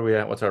are we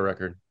at? What's our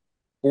record?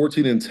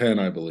 14-10,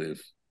 I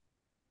believe.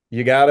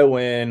 You got to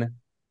win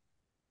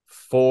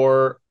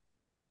 4.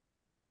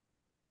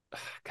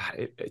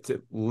 God, it's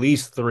at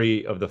least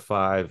 3 of the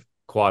 5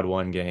 quad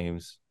 1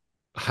 games.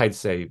 I'd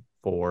say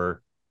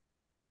 4.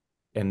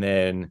 And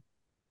then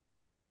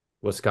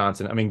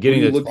Wisconsin. I mean,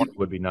 getting to 20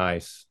 would be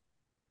nice.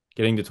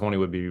 Getting to 20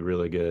 would be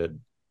really good.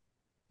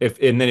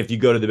 And then if you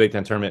go to the Big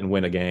Ten tournament and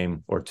win a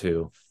game or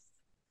 2,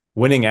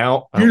 winning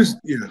out, I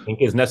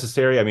think is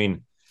necessary. I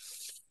mean,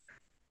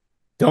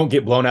 don't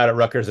get blown out at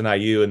Rutgers and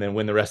IU and then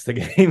win the rest of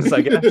the games,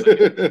 I guess.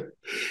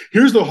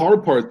 Here's the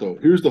hard part, though.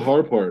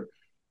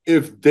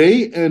 If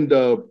they end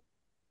up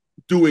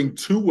doing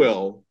too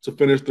well to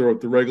finish the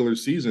regular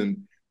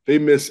season, they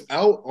miss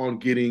out on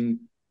getting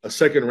a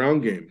second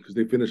round game because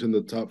they finish in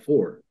the top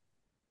 4,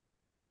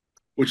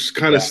 which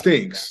kind of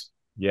stinks.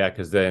 Yeah,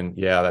 because then,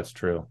 that's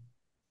true.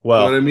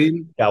 Well, you know what I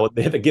mean? Yeah,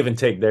 they have a give and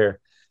take there.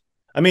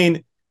 I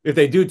mean, if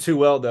they do too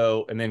well,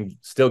 though, and then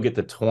still get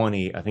to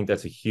 20, I think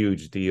that's a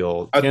huge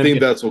deal. I think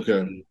that's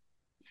okay.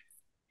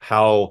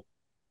 How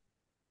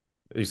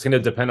it's going to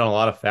depend on a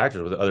lot of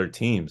factors with other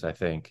teams, I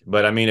think.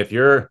 But, I mean, if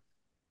you're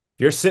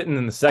sitting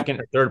in the second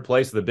or third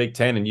place of the Big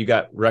Ten and you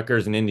got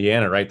Rutgers and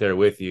Indiana right there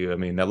with you, I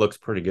mean, that looks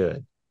pretty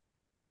good.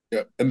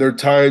 Yeah, and they're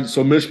tied.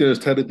 So Michigan is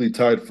technically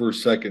tied for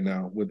second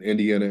now with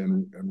Indiana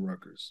and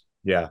Rutgers.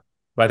 Yeah.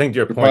 But I think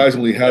your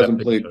surprisingly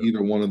hasn't played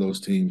either one of those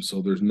teams,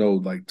 so there's no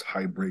like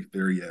tie break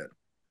there yet.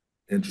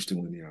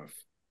 Interestingly enough.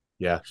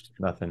 Yeah,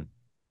 nothing.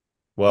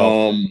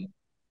 Well,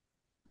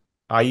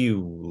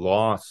 IU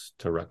lost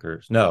to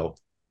Rutgers. No.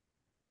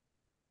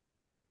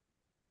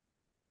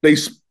 They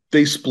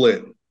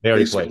split. They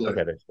already played.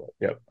 Okay, they split.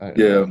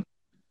 Yep.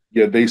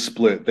 Yeah, they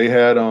split. They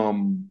had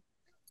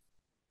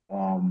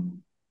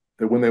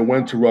when they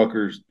went to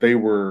Rutgers, they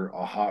were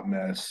a hot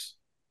mess.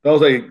 That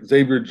was like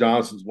Xavier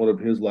Johnson's one of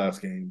his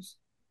last games.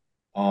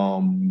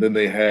 Then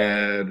they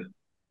had, I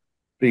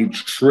think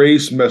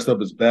Trace messed up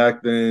his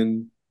back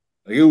then.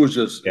 Like it was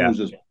just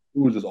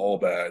all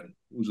bad.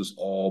 It was just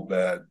all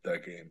bad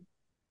that game.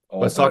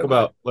 Let's talk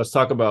about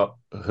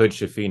Hood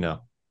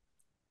Schifino.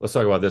 Let's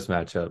talk about this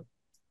matchup.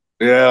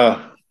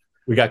 Yeah.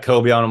 We got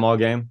Kobe on him all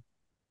game.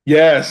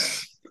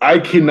 Yes. I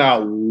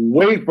cannot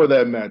wait for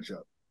that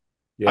matchup.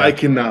 Yeah. I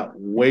cannot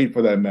wait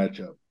for that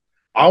matchup.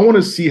 I want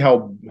to see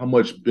how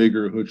much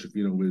bigger Hood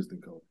Schifino is than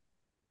Kobe.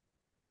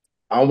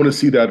 I want to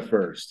see that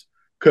first.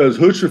 Because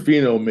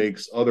Hood-Schifino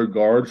makes other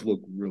guards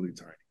look really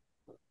tiny.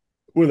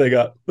 What do they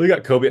got? They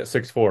got Kobe at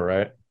 6'4",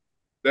 right?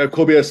 They have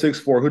Kobe at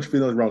 6'4".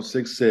 Hood-Schifino is around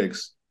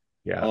 6'6".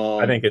 Yeah,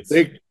 I think it's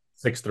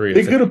 6'3".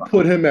 They could have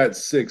put him at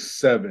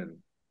 6'7",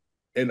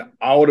 and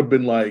I would have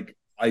been like,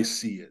 I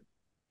see it.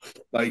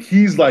 Like,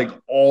 he's like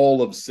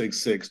all of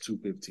 6'6",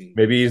 215.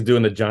 Maybe he's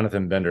doing the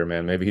Jonathan Bender,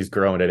 man. Maybe he's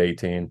growing at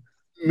 18.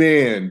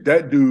 Man,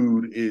 that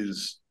dude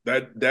is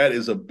that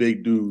is a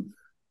big dude.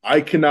 I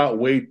cannot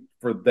wait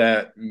for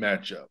that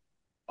matchup.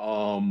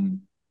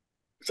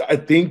 So I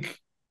think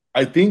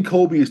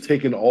Kobe has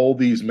taken all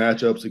these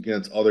matchups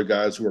against other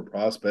guys who are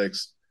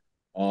prospects,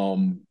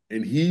 and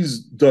he's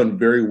done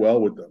very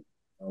well with them.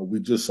 We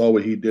just saw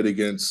what he did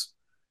against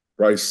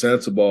Bryce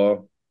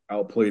Sensabaugh,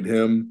 outplayed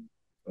him,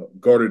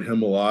 guarded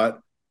him a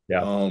lot.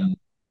 Yeah.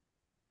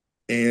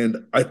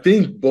 And I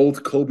think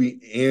both Kobe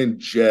and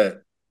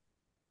Jet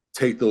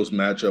take those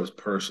matchups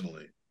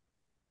personally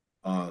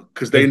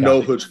because they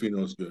know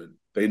Hood-Schifino is good.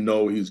 They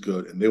know he's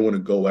good, and they want to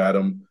go at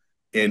him.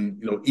 And,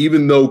 you know,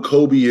 even though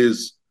Kobe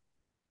is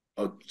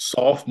a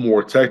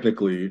sophomore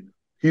technically,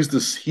 he is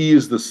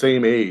the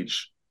same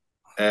age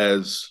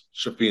as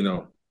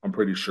Schifino, I'm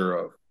pretty sure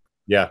of.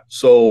 Yeah.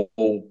 So,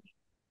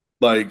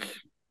 like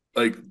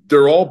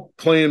they're all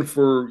playing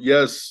for,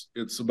 yes,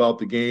 it's about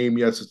the game.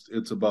 Yes,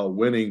 it's about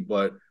winning,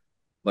 but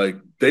like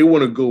they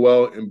want to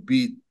go out and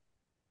beat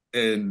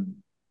and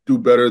do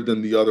better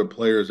than the other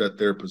players at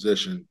their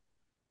position.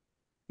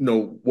 You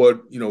know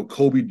what,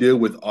 Kobe did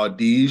with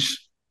Audige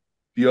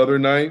the other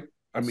night.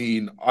 I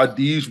mean,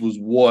 Audige was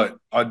what?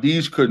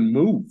 Audige couldn't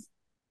move.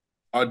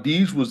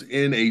 Audige was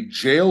in a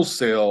jail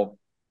cell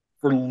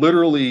for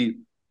literally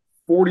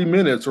 40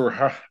 minutes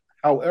or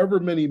however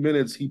many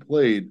minutes he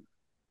played.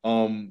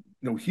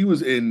 He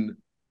was in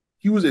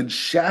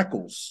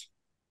shackles,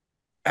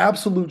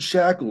 absolute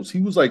shackles.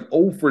 He was like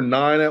 0 for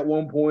 9 at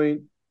one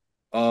point.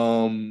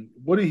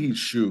 What did he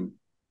shoot?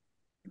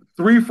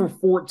 3 for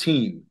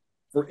 14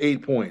 for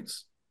 8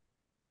 points.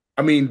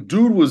 I mean,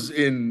 dude was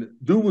in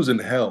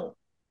hell.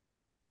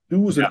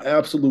 Dude was in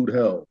absolute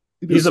hell.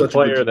 He's a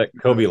player that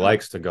Kobe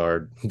likes to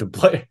guard.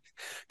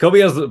 Kobe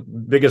has the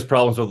biggest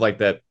problems with like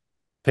that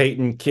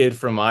Peyton kid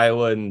from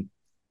Iowa and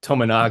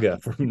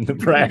Tominaga from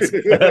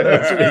Nebraska.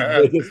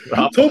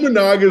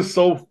 Tominaga is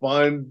so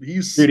fun.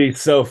 He's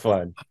so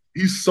fun.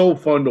 He's so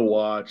fun to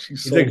watch.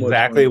 He's so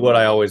exactly what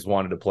I always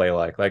wanted to play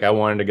like. Like, I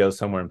wanted to go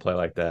somewhere and play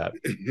like that.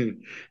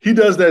 He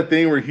does that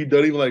thing where he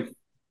doesn't even like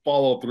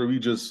follow through. He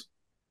just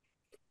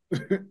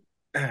fucking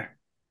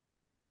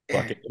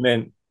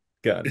man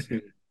guns.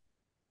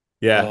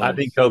 Yeah, I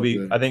think Kobe.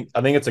 So I think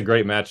it's a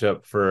great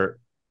matchup for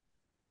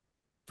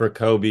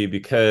Kobe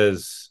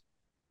because,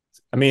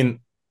 I mean,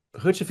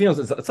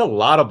 Hood-Schifino, it's a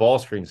lot of ball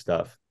screen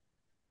stuff.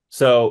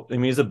 So I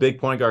mean, he's a big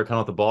point guard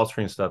coming off the ball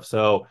screen stuff.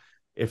 So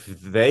if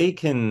they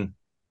can,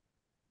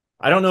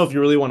 I don't know if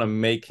you really want to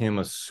make him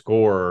a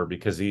scorer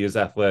because he is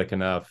athletic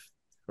enough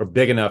or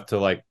big enough to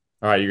like,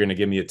 all right, you're going to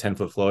give me a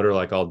 10-foot floater,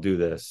 like I'll do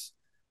this.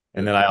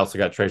 And then I also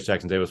got Trayce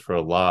Jackson-Davis for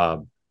a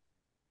lob.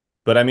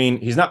 But I mean,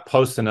 he's not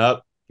posting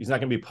up. He's not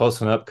going to be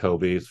posting up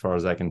Kobe as far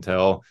as I can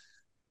tell.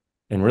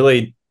 And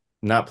really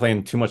not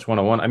playing too much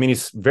one-on-one. I mean,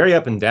 he's very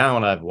up and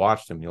down. I've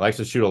watched him. He likes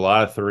to shoot a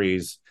lot of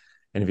threes.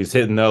 And if he's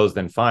hitting those,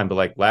 then fine. But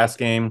like last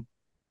game,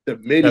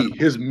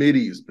 his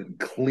midi has been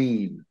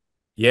clean.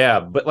 Yeah,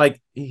 but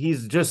like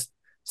he's just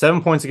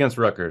 7 points against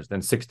Rutgers,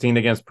 then 16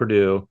 against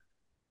Purdue,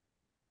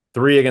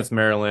 3 against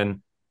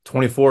Maryland,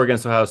 24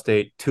 against Ohio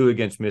State, 2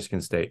 against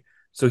Michigan State.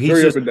 So he's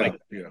very just up and like, down.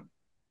 Yeah.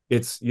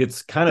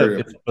 It's kind of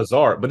it's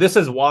bizarre. But this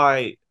is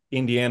why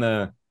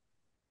Indiana,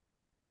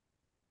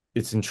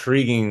 it's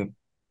intriguing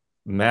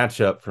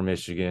matchup for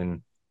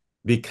Michigan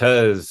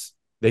because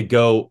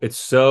it's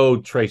so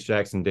Trayce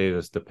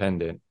Jackson-Davis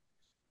dependent.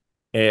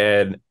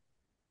 And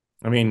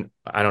I mean,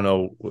 I don't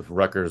know if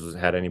Rutgers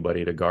had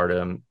anybody to guard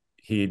him.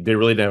 They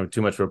really didn't have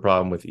too much of a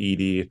problem with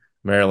Edey.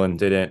 Maryland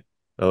didn't.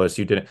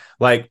 OSU didn't.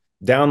 Like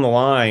down the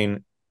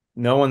line,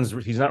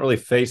 he's not really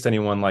faced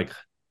anyone like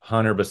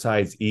Hunter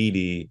besides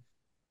Edey.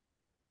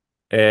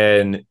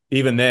 And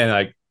even then,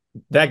 like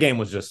that game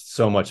was just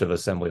so much of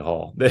Assembly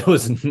Hall. That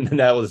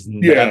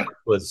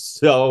was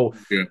so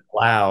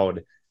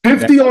loud.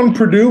 50 on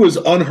Purdue is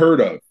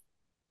unheard of.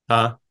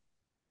 Huh?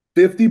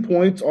 50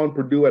 points on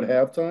Purdue at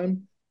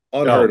halftime,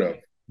 unheard of.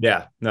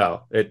 Yeah,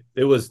 no, it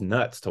was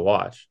nuts to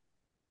watch.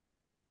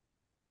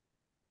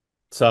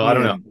 So I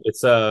don't know.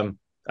 It's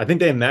I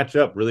think they match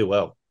up really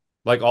well,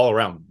 like all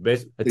around.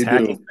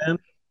 Attacking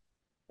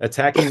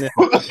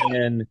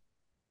them,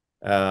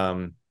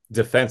 and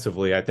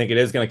defensively, I think it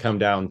is going to come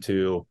down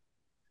to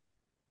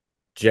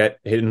Jet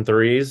hitting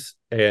threes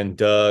and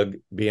Doug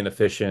being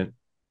efficient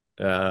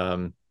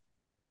in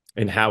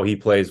how he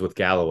plays with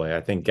Galloway.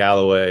 I think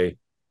Galloway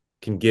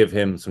can give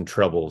him some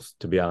troubles,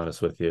 to be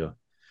honest with you.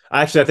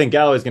 Actually, I think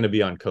Galloway's going to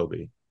be on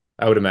Kobe,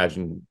 I would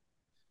imagine.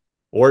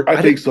 Or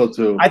I think so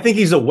too. I think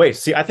he's a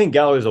waste. See, I think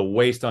Galloway's a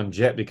waste on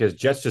Jet because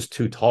Jet's just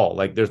too tall.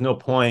 Like, there's no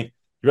point.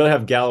 You really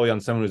have Galloway on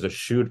someone who's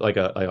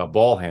a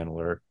ball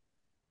handler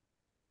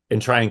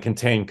and try and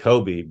contain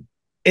Kobe.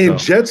 And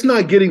so, Jet's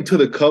not getting to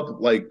the cup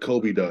like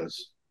Kobe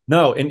does.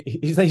 No, and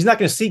he's not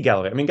going to see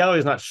Galloway. I mean,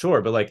 Galloway's not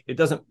sure, but like it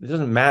doesn't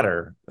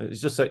matter. It's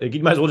just like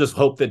you might as well just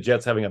hope that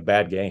Jet's having a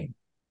bad game.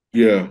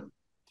 Yeah.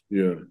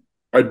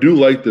 I do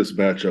like this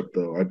matchup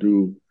though.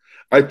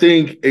 I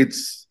think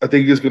it's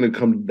going to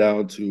come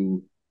down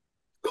to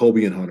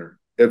Kobe and Hunter.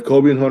 If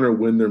Kobe and Hunter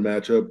win their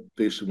matchup,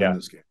 they should win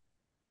this game.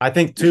 I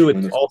think too,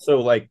 it's also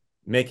like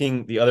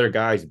making the other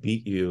guys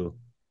beat you.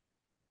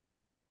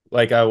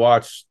 Like I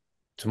watched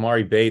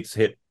Tamari Bates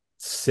hit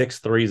 6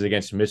 threes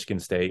against Michigan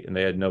State, and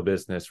they had no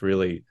business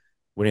really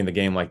winning the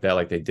game like that,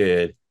 like they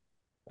did.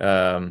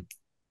 I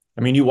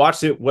mean, you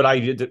watched it, what I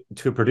did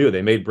to Purdue.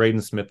 They made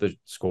Braden Smith the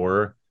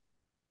scorer.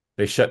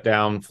 They shut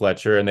down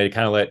Fletcher, and they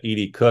kind of let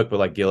Edey cook, but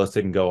like Gillis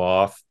didn't go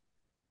off.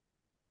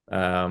 The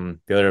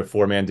other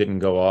 4-man didn't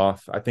go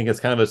off. I think it's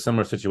kind of a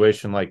similar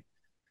situation. Like,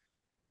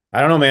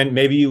 I don't know, man.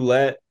 Maybe you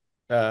let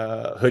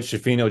Hood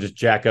Schifino just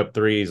jack up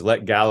threes.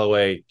 Let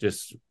Galloway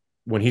just,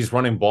 when he's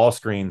running ball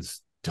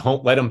screens,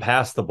 don't let him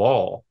pass the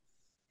ball.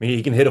 I mean,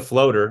 he can hit a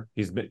floater.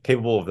 He's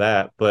capable of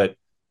that. But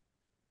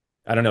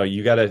I don't know.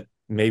 You got to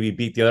maybe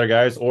beat the other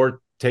guys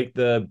or take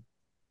the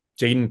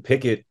Jaden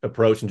Pickett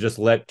approach and just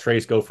let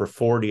Trace go for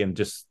 40 and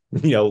just,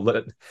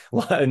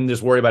 and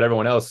just worry about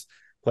everyone else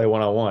play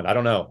one-on-one. I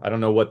don't know. I don't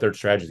know what their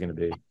strategy is going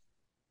to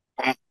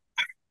be.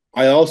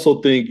 I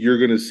also think you're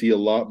going to see a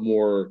lot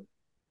more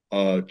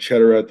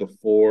Cheddar at the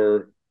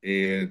 4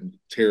 and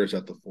Terrace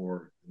at the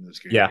 4 in this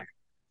game. Yeah.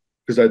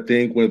 Because I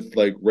think with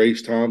like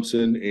Race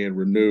Thompson and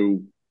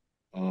Renew,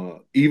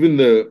 even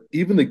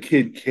the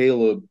kid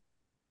Caleb,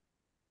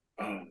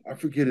 I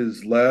forget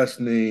his last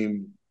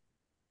name,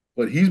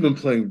 but he's been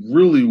playing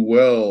really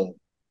well.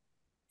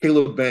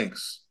 Caleb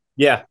Banks.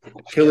 Yeah.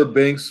 Caleb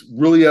Banks,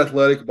 really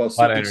athletic, about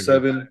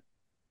 6'7",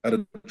 out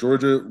of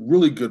Georgia.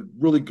 Really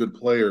good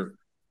player.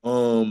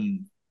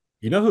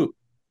 You know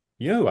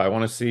who I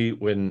want to see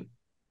when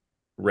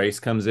Race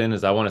comes in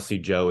is I want to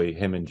see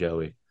him and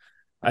Joey.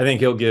 I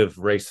think he'll give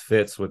Race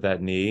fits with that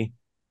knee,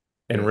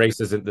 and Race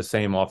isn't the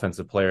same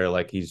offensive player.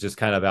 Like he's just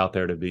kind of out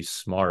there to be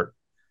smart,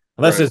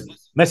 unless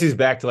he's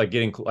back to like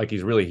getting like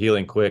he's really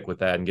healing quick with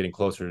that and getting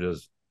closer to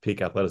his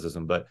peak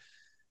athleticism. But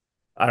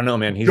I don't know,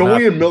 man.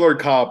 Joey and Miller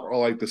Kopp are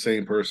like the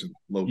same person.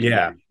 Low-key.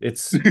 Yeah,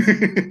 it's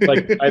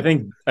like I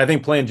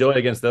think playing Joey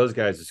against those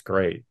guys is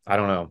great. I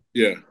don't know.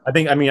 Yeah,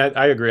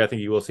 I agree. I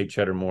think you will see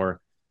Cheddar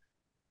more,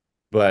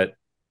 but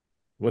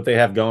what they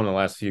have going in the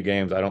last few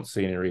games, I don't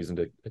see any reason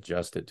to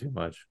adjust it too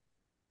much.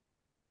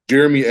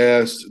 Jeremy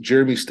asked,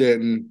 Jeremy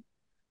Stanton,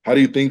 how do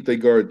you think they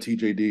guard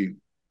TJD?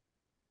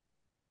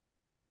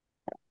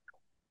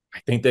 I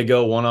think they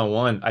go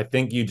one-on-one. I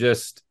think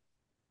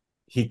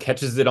he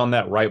catches it on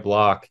that right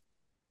block,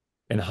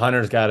 and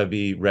Hunter's got to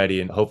be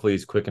ready, and hopefully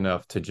he's quick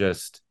enough to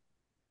just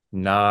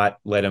not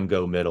let him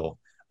go middle.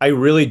 I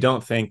really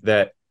don't think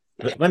that –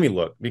 let me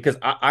look, because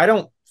I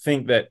don't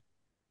think that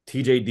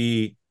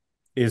TJD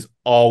is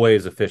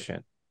always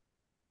efficient.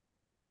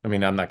 I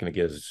mean, I'm not going to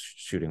get his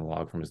shooting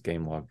log from his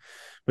game log.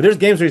 But there's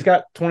games where he's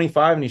got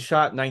 25 and he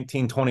shot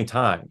 19, 20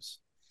 times.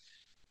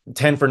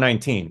 10 for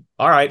 19.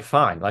 All right,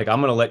 fine. Like,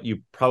 I'm going to let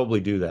you probably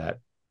do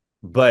that.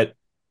 But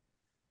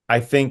I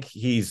think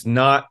he hasn't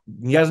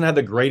had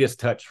the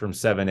greatest touch from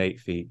 7-8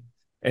 feet.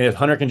 And if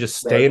Hunter can just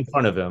stay in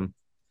front of him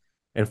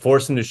and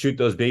force him to shoot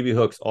those baby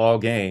hooks all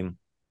game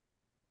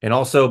and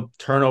also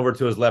turn over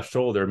to his left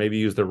shoulder, maybe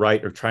use the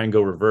right or try and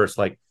go reverse,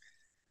 like,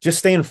 just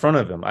stay in front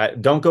of him.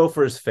 Don't go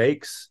for his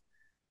fakes.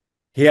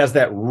 He has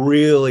that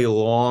really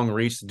long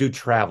reach. Dude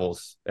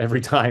travels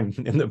every time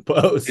in the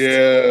post.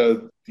 Yeah.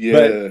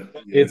 But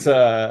it's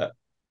I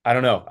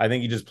don't know. I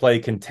think you just play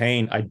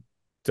contain. I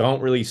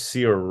don't really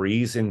see a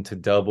reason to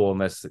double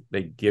unless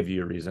they give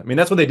you a reason. I mean,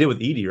 that's what they did with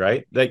Edey,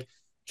 right? Like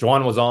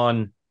Juwan was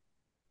on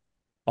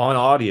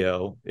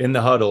audio in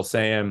the huddle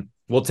saying,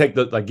 we'll take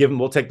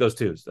those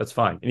twos. That's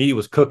fine. And Edey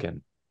was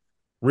cooking,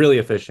 really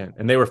efficient,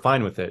 and they were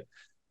fine with it.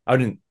 I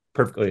didn't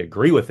perfectly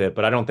agree with it,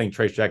 but I don't think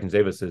Trayce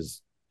Jackson-Davis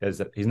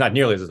he's not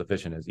nearly as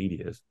efficient as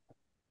Edey is.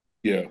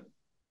 Yeah.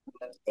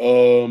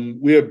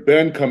 We have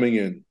Ben coming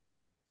in.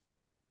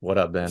 What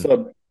up, Ben?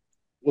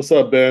 What's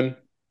up, Ben?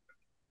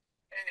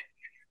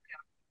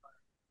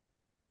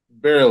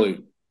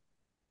 Barely.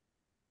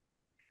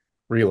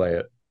 Relay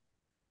it.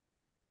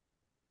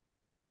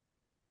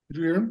 Did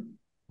you hear him?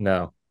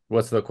 No.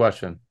 What's the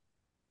question?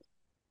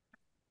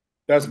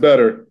 That's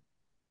better.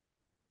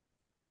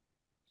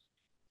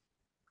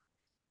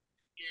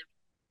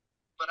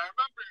 But I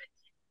remember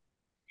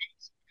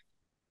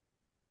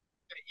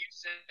that you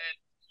said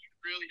you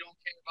really don't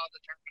care about the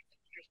tournament.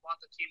 You just want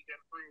the team to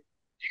improve.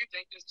 Do you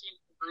think this team's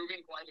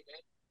improving quite a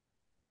bit?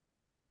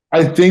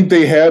 I think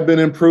they have been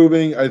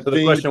improving.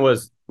 The question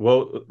was,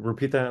 well,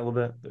 repeat that a little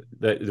bit.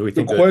 Do we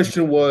think the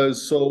question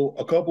was, so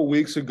a couple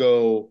weeks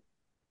ago,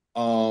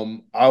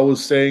 I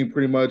was saying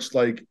pretty much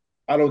like,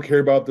 I don't care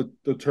about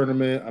the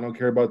tournament. I don't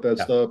care about that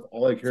stuff.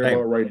 All I care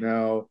about right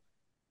now,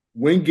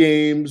 win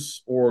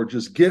games or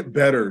just get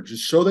better.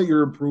 Just show that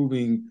you're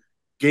improving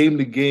game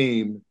to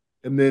game.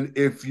 And then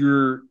if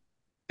you're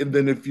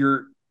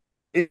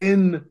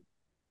in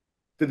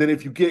then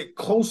if you get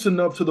close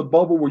enough to the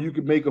bubble where you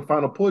can make a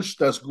final push,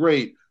 that's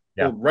great.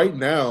 Yeah. But right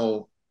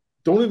now,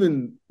 don't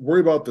even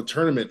worry about the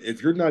tournament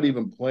if you're not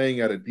even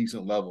playing at a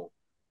decent level.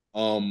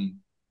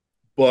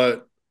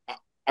 But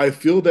I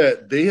feel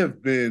that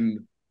they've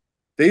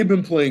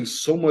been playing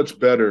so much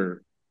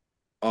better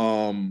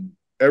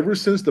ever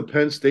since the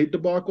Penn State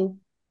debacle,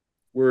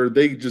 where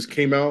they just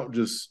came out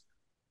it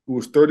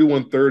was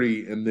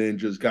 31-30 and then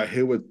just got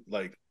hit with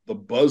like the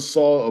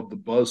buzzsaw of the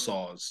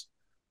buzzsaws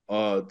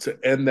to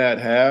end that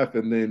half,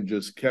 and then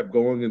just kept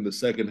going in the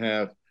second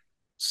half.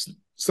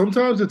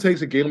 Sometimes it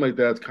takes a game like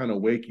that to kind of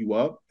wake you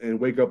up and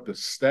wake up the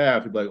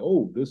staff and be like,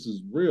 oh, this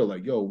is real.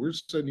 Like, yo, we're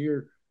sitting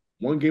here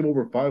one game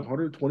over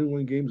 500,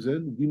 21 games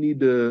in. We need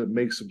to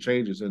make some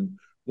changes. And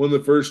one of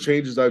the first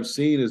changes I've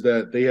seen is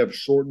that they have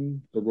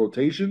shortened the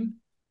rotation.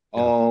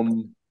 Yeah.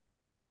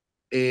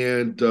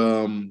 And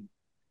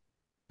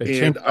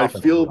I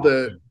feel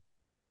that,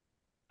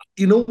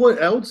 you know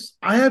what else?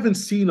 I haven't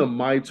seen a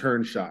my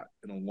turn shot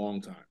in a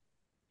long time.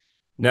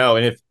 No,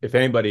 and if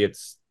anybody,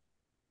 it's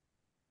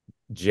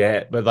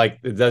Jet, but like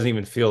it doesn't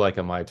even feel like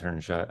a my turn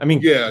shot. I mean,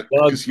 yeah,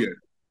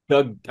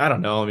 Doug, I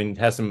don't know. I mean,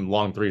 has some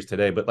long threes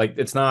today, but like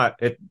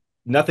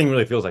nothing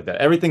really feels like that.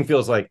 Everything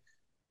feels like,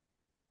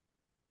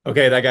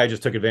 okay, that guy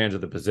just took advantage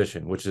of the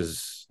position, which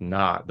is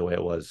not the way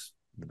it was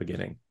at the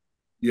beginning.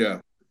 Yeah,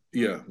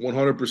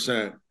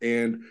 100%.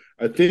 And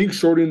I think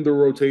shortening the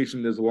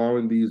rotation is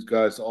allowing these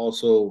guys to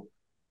also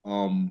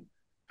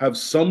have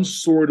some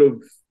sort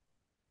of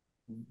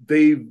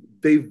they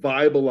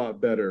vibe a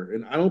lot better.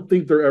 And I don't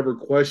think they're ever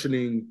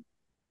questioning,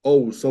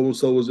 oh,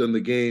 so-and-so was in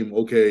the game.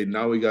 Okay,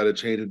 now we got to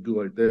change and do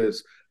like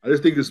this. I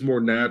just think it's more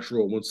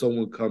natural when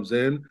someone comes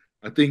in.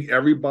 I think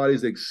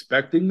everybody's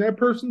expecting that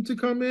person to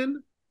come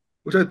in,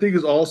 which I think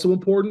is also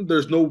important.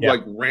 There's no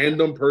like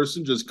random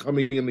person just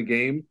coming in the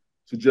game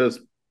to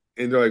just,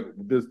 and they're like,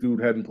 this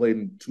dude hadn't played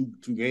in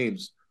two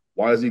games.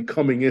 Why is he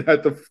coming in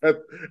at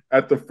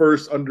the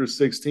first under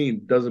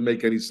 16? Doesn't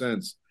make any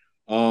sense.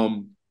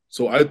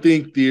 So I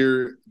think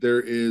there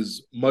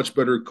is much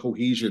better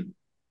cohesion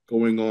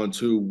going on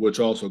too,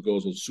 which also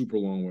goes a super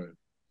long way.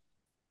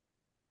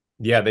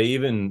 Yeah,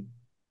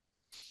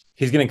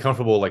 he's getting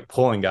comfortable like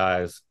pulling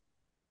guys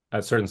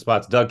at certain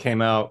spots. Doug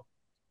came out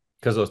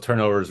because of those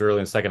turnovers early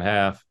in the second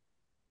half.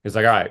 He's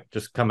like, all right,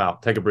 just come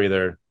out, take a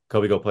breather.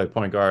 Kobe, go play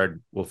point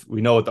guard.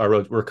 We know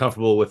we're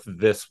comfortable with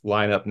this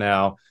lineup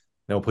now.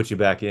 Then we'll put you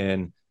back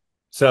in.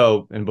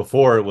 So, and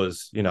before it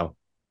was,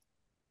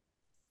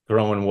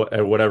 throwing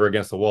whatever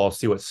against the wall,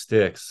 see what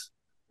sticks.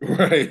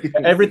 Right.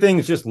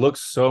 Everything just looks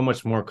so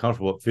much more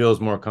comfortable. It feels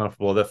more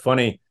comfortable.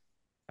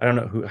 I don't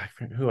know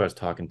who I was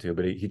talking to,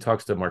 but he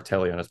talks to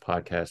Martelli on his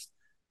podcast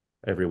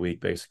every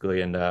week,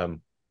 basically. And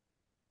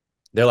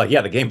they're like,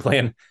 yeah, the game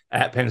plan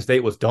at Penn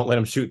State was don't let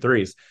them shoot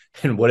threes.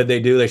 And what did they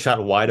do? They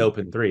shot wide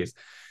open threes.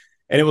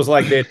 And it was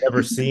like they'd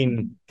never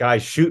seen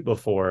guys shoot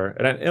before.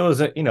 And it was,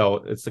 it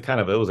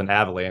was an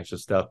avalanche of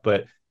stuff,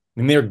 but I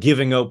mean, they're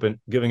giving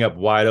up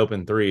wide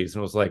open threes. And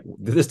it was like,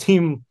 did this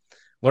team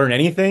learn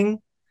anything?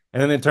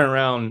 And then they turn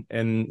around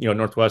and,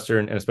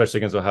 Northwestern, and especially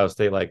against Ohio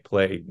State, like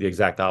play the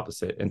exact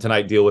opposite. And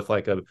tonight deal with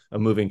like a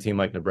moving team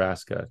like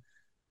Nebraska.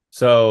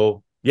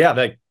 So,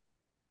 yeah,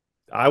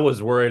 I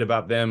was worried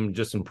about them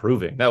just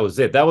improving. That was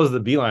it. That was the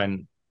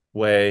Beeline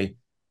way.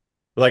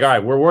 Like, all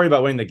right, we're worried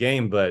about winning the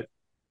game, but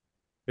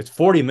it's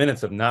 40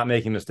 minutes of not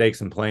making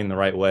mistakes and playing the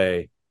right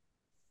way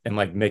and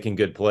like making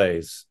good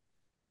plays.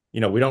 We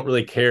don't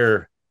really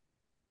care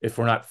if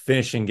we're not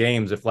finishing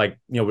games, if we're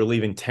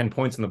leaving 10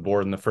 points on the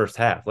board in the first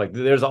half. Like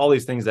there's all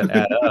these things that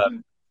add up.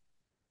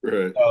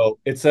 Right. So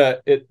it's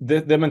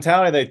the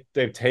mentality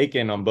they've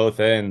taken on both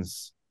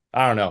ends.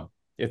 I don't know.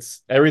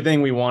 It's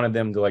everything we wanted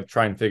them to like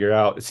try and figure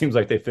out. It seems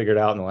like they figured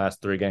out in the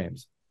last 3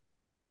 games.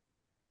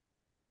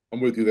 I'm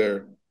with you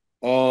there.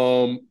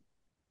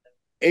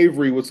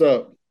 Avery, what's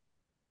up?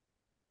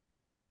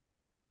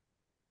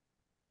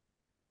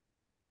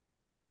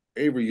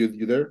 Avery,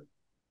 you there?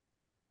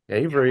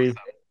 Avery,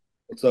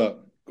 what's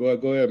up? Go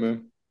ahead,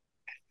 man.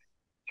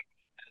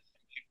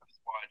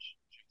 Watch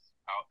just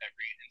about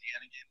every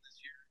Indiana game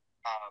this year.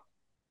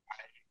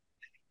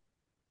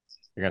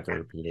 You're gonna have to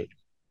repeat it.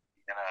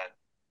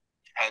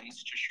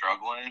 Tends to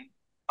struggle in.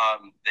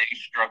 They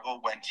struggle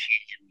when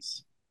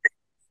teams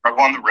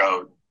struggle on the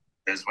road,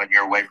 because when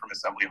you're away from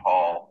Assembly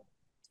Hall,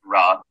 it's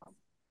rough.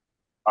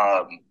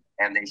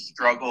 And they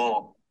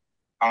struggle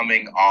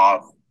coming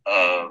off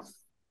of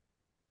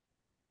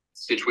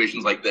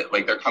situations like that,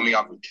 like they're coming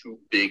off of 2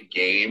 big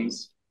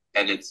games,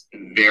 and it's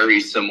very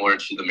similar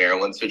to the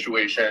Maryland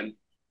situation.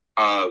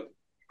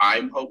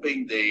 I'm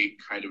hoping they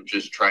kind of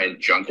just try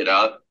and junk it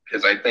up,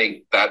 because I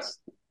think that's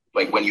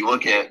like when you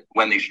look at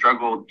when they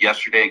struggled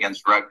yesterday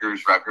against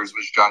Rutgers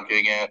was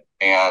junking it,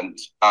 and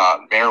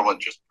Maryland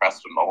just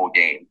pressed them the whole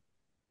game.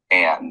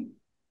 And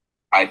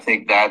I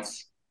think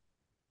that's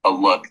a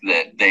look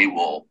that they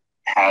will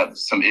have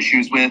some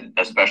issues with,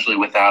 especially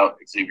without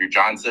Xavier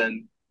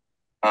Johnson.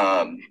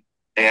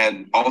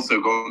 And also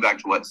going back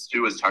to what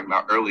Stu was talking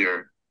about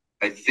earlier,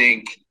 I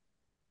think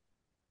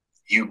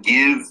you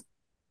give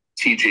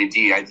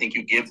TJD. I think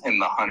you give him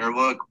the Hunter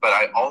look, but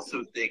I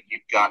also think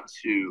you've got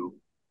to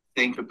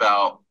think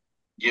about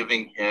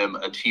giving him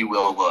a T.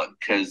 Will look,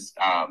 because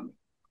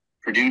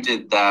Purdue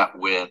did that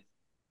with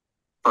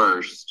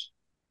First.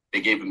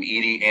 They gave him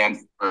Edey and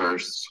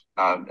First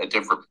at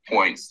different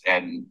points.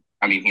 And,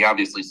 I mean, he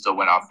obviously still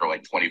went off for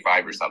like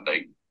 25 or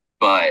something,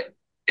 but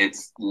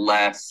it's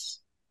less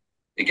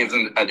 – it gives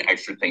him an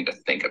extra thing to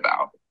think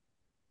about.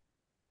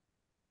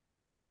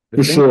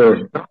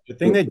 The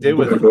thing they did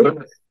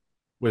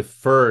with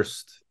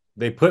First,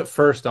 they put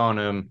First on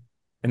him,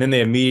 and then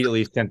they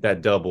immediately sent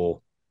that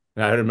double.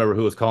 And I don't remember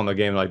who was calling the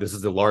game, like, this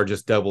is the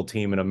largest double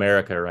team in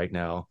America right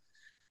now.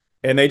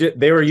 And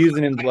they were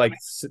using him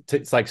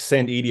to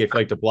send Edey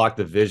like to block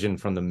the vision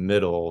from the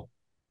middle.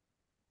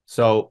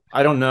 So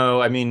I don't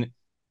know. I mean,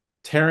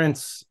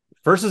 Terrence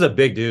First is a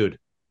big dude.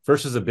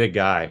 First is a big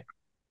guy,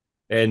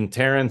 and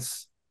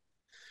Terrence,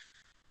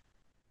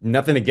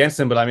 nothing against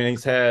him, but I mean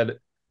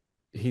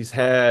he's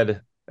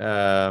had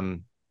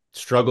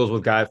struggles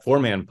with guy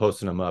 4-man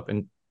posting him up,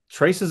 and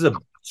Trace is a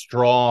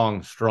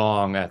strong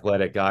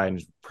athletic guy, and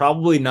is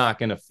probably not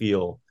going to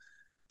feel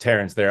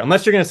Terrence there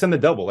unless you're going to send the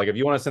double. Like if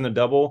you want to send the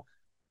double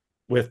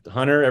with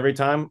Hunter every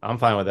time, I'm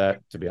fine with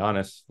that, to be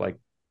honest. Like,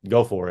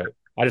 go for it.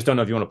 I just don't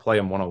know if you want to play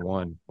him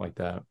one-on-one like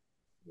that.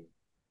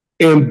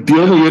 And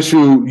the other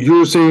issue, you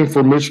were saying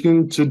for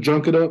Michigan to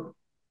junk it up?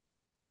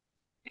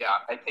 Yeah,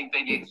 I think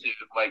they need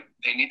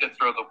to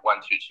throw the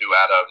 1-2-2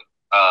 at him.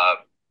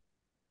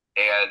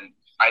 And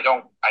I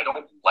don't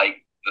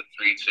like the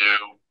 3-2.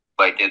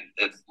 Like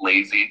it's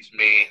lazy to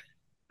me.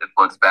 It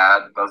looks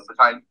bad most of the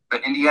time.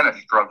 But Indiana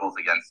struggles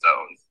against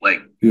zones.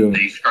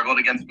 They struggled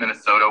against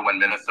Minnesota when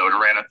Minnesota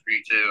ran a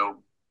 3-2.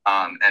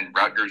 And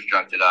Rutgers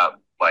junked it up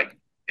like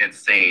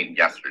insane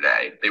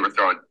yesterday. They were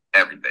throwing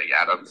everything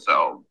at them.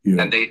 So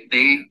and they're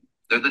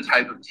the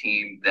type of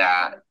team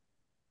that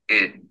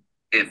if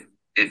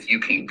you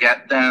can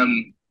get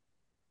them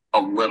a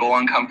little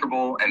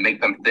uncomfortable and make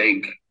them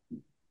think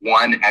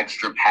one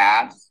extra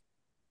pass,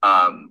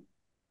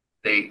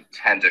 they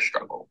tend to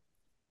struggle.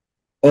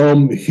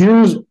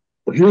 Here's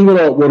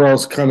what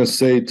I'll kind of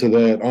say to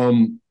that.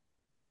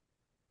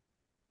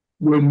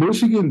 When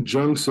Michigan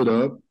junks it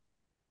up,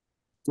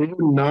 they're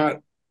not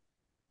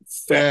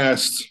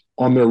fast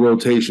on their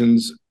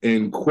rotations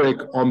and quick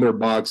on their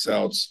box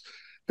outs.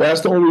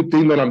 That's the only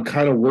thing that I'm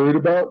kind of worried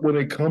about when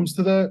it comes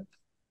to that.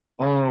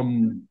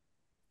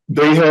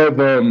 They have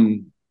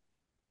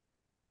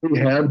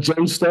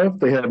jump stuff.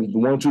 They have the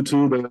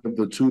 1-2-2. They have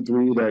the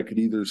 2-3 that could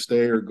either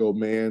stay or go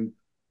man.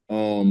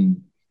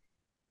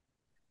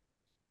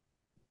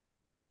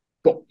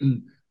 But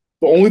the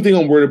only thing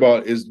I'm worried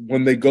about is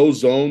when they go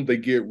zone, they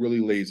get really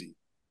lazy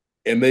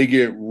and they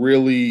get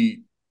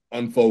really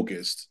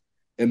unfocused.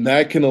 And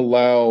that can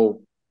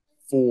allow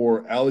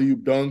for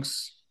alley-oop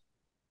dunks,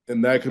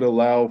 and that could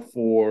allow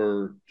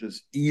for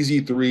just easy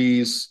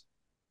threes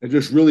and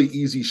just really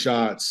easy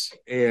shots.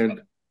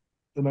 And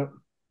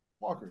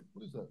Walker,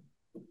 what is that?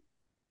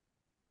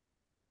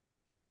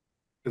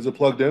 Is it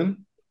plugged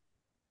in?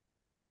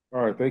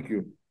 All right, thank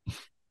you.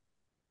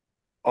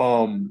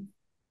 Hold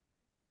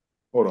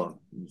on a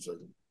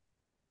second.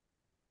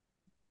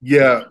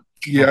 Yeah,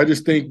 I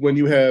just think when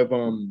you have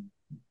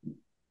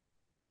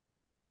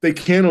they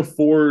just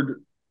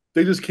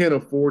can't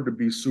afford to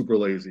be super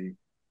lazy.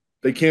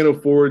 They can't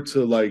afford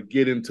to like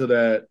get into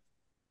that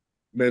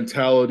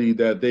mentality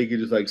that they can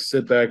just like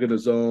sit back in the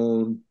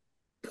zone,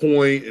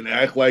 point and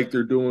act like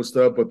they're doing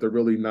stuff, but they're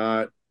really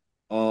not.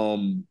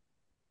 They're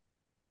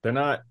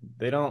not.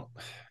 They don't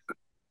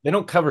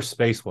cover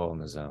space well in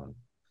the zone.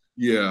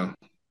 Yeah.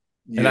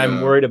 And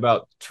I'm worried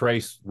about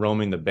Trace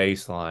roaming the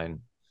baseline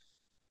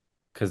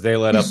because they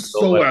let He's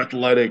so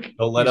athletic.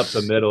 They'll let up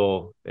the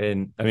middle.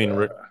 And I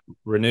mean,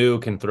 Renew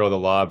can throw the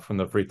lob from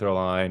the free throw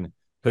line.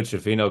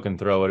 Hood-Schifino can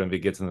throw it if he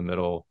gets in the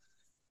middle.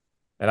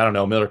 And I don't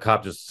know, Miller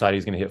Kopp just decided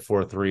he's going to hit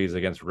 4 threes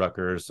against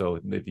Rutgers. So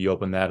if you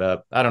open that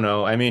up, I don't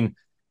know. I mean,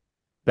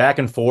 back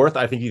and forth,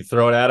 I think you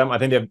throw it at them. I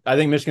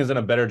think Michigan's done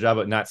a better job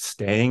at not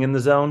staying in the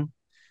zone.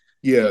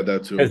 Yeah,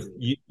 that too. Because,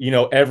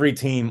 every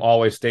team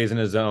always stays in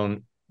a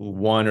zone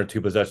 1 or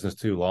 2 possessions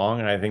too long.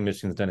 And I think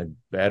Michigan's done a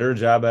better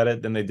job at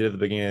it than they did at the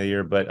beginning of the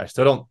year. But I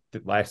still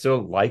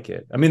like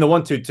it. I mean, the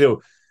 1-2-2,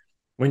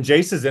 when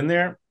Jace is in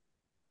there,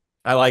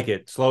 I like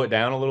it. Slow it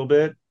down a little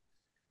bit.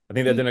 I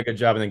think they're doing a good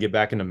job and then get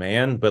back into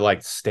man, but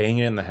like staying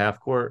in the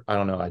half court, I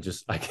don't know. I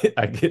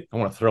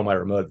want to throw my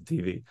remote at the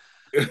TV.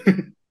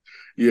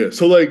 Yeah.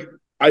 So like,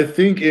 I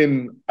think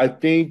in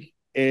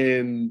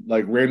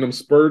like random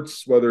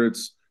spurts, whether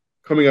it's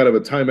coming out of a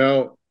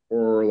timeout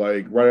or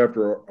like right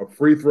after a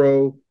free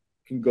throw,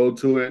 can go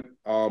to it.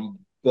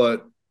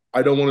 But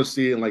I don't want to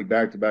see it in like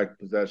back-to-back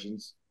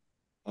possessions.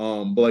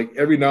 But like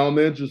every now and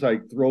then, just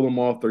like throw them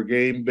off their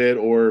game bit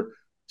or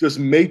just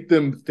make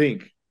them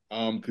think.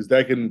 Because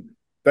that can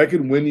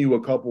win you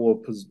a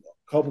couple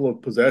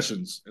of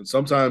possessions, and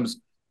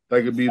sometimes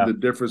that could be the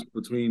difference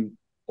between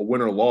a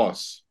win or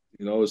loss.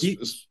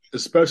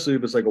 Especially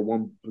if it's like a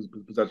 1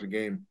 possession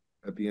game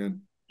at the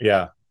end.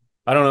 Yeah,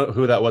 I don't know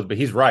who that was, but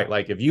he's right.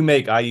 Like if you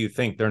make IU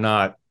think they're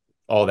not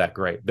all that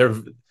great. Their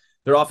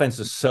offense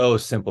is so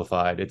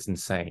simplified. It's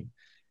insane.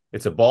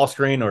 It's a ball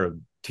screen or a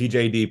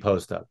TJD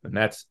post up, and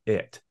that's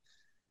it.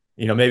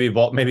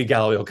 Maybe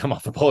Galloway will come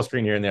off the ball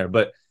screen here and there,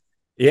 but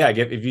yeah,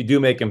 if you do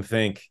make him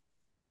think,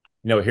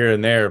 here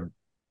and there,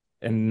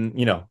 and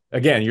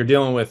again, you're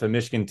dealing with a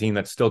Michigan team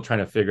that's still trying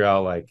to figure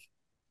out like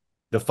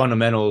the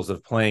fundamentals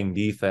of playing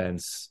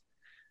defense.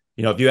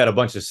 If you had a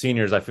bunch of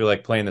seniors, I feel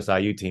like playing this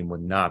IU team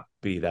would not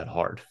be that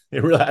hard.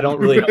 I don't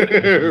really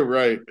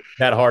right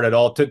that hard at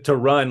all to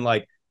run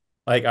like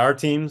our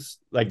teams,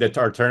 like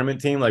our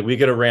tournament team. Like we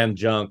could have ran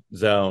junk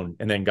zone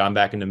and then gone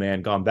back into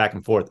man, gone back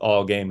and forth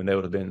all game, and they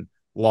would have been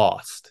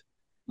lost.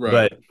 Right.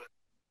 But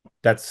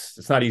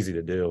it's not easy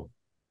to do.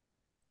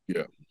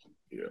 Yeah.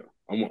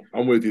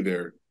 I'm with you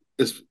there.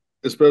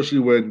 Especially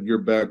when your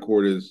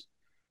backcourt is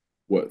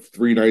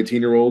three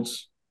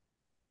 19-year-olds.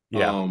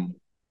 Yeah.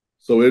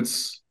 So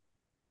it's,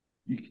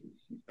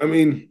 I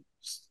mean,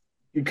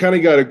 you kind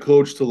of got to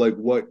coach to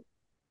where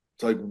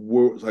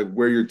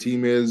your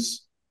team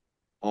is.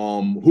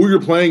 Who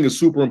you're playing is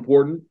super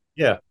important.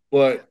 Yeah.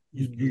 But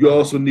you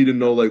also need to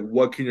know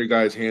what can your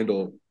guys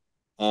handle,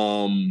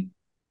 and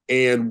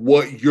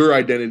what your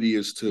identity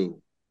is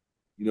too.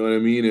 You know what I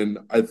mean? And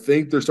I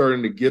think they're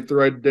starting to get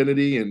their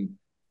identity, and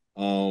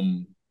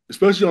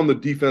especially on the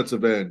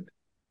defensive end.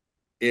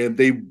 And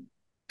they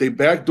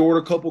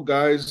backdoored a couple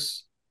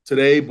guys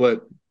today,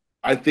 but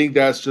I think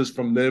that's just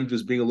from them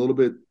just being a little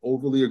bit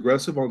overly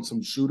aggressive on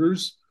some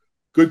shooters.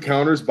 Good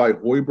counters by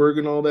Hoiberg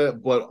and all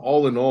that, but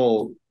all in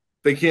all,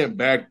 they can't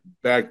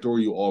backdoor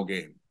you all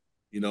game,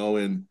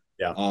 and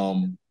yeah.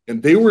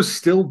 And they were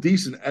still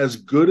decent, as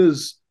good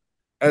as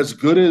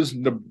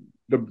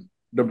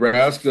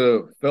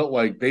Nebraska felt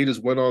like they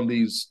just went on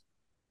these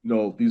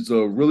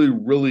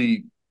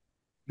really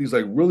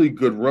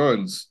good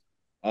runs.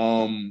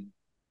 And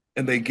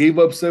they gave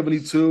up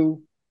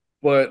 72,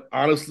 but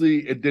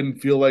honestly, it didn't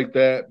feel like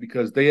that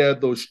because they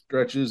had those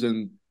stretches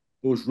and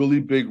those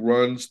really big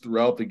runs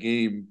throughout the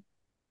game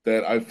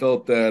that I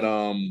felt that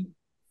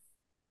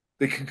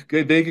they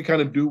could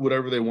kind of do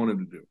whatever they wanted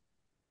to do.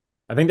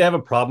 I think they have a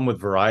problem with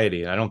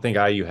variety. I don't think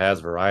IU has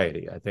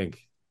variety. I think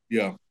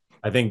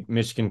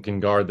Michigan can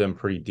guard them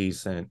pretty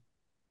decent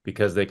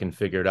because they can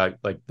figure it out.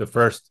 Like the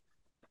first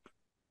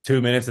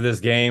 2 minutes of this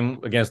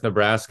game against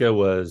Nebraska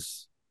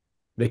was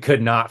they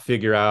could not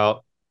figure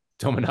out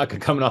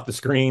Tominaga coming off the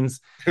screens.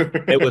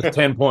 It was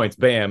 10 points,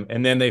 bam.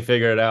 And then they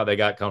figured it out. They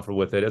got comfortable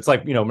with it. It's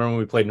like, remember when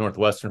we played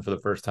Northwestern for the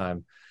first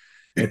time?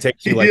 It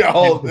takes you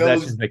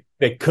possessions.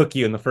 They cook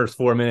you in the first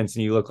 4 minutes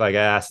and you look like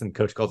ass, and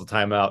coach calls a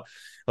timeout.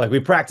 Like,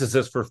 we practiced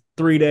this for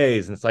 3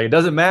 days, and it's like, it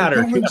doesn't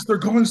matter. They're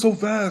going so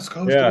fast,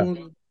 coach. Yeah.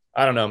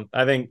 I don't know.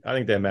 I think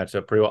they match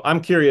up pretty well. I'm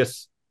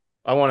curious.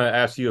 I want to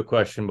ask you a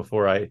question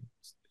before I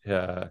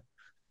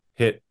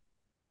hit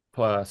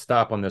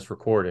stop on this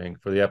recording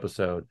for the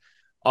episode.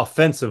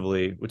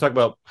 Offensively, we talk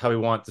about how we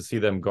want to see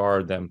them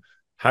guard them.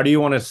 How do you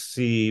want to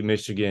see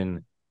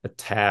Michigan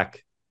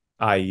attack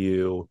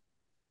IU?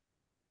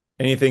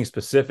 Anything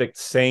specific?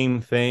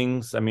 Same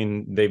things? I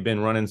mean, they've been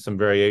running some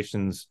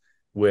variations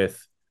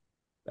with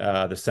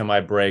the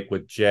semi-break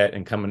with Jet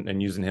and coming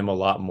and using him a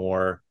lot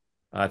more.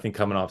 I think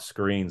coming off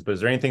screens. But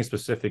is there anything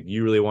specific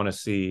you really want to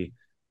see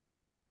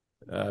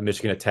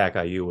Michigan attack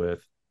IU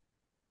with?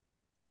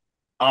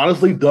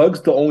 Honestly,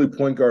 Doug's the only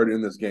point guard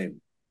in this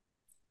game.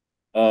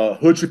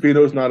 Hood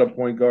Shapino's not a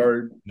point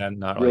guard.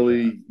 Not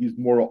really. Like he's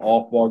more of an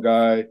off-ball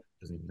guy.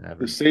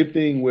 The same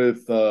thing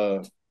with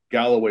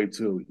Galloway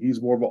too. He's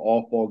more of an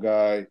off-ball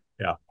guy.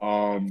 Yeah.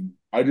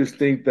 I just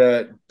think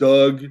that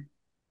Doug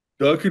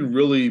can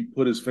really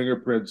put his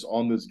fingerprints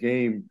on this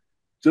game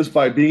just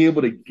by being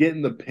able to get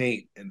in the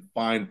paint and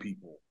find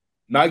people.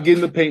 Not get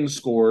in the paint and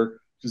score,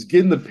 just get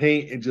in the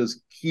paint and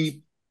just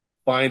keep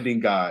finding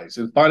guys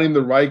and finding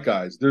the right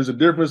guys. There's a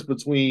difference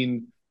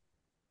between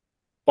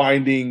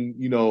finding,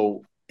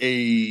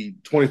 a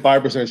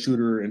 25%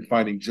 shooter and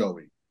finding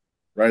Joey,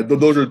 right?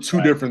 Those are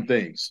two different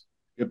things.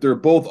 If they're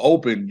both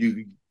open,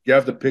 you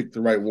have to pick the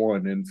right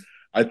one. And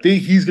I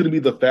think he's going to be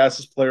the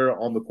fastest player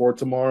on the court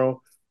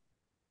tomorrow.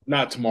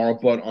 Not tomorrow,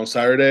 but on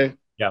Saturday.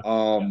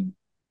 Yeah.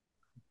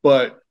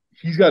 But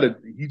he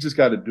just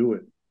got to do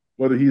it.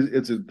 Whether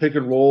it's a pick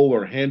and roll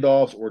or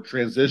handoffs or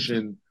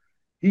transition,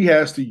 he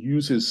has to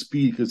use his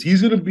speed because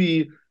he's going to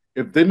be,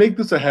 if they make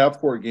this a half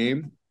court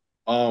game,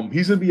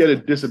 he's going to be at a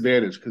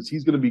disadvantage because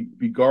he's going to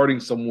be guarding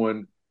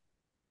someone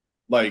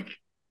like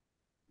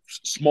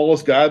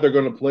smallest guy they're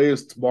going to play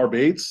is Tamar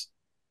Bates.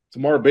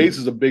 Tamar Bates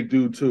is a big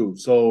dude too.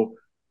 So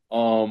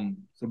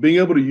being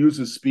able to use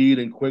his speed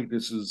and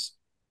quickness is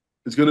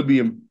going to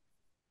be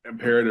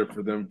imperative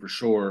for them for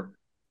sure.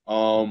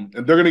 And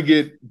they're going to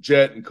get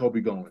Jet and Kobe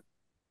going.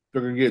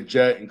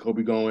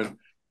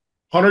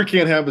 Hunter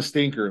can't have a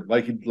stinker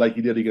like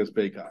he did against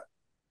Baycott.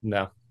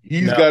 No.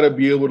 He's got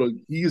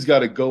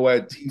to go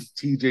at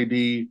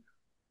TJD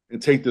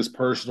and take this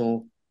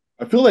personal.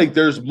 I feel like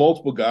there's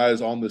multiple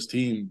guys on this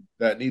team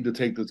that need to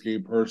take this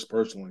game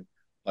personally.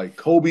 Like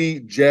Kobe,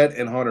 Jet,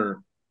 and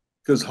Hunter.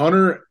 Because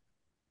Hunter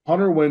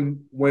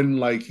when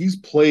like he's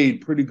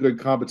played pretty good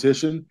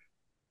competition,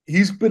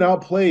 he's been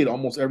outplayed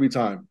almost every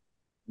time,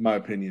 in my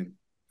opinion.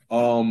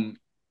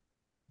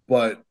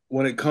 But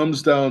when it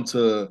comes down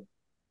to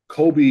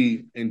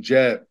Kobe and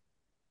Jet,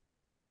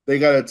 they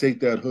got to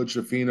take that Hood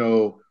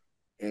Schifino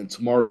and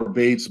Tamar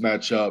Bates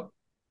matchup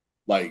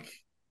like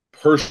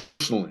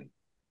personally,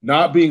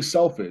 not being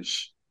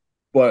selfish,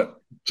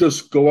 but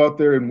just go out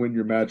there and win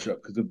your matchup.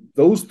 Because if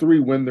those three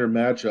win their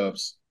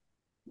matchups,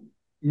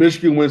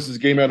 Michigan wins this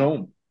game at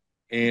home,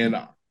 and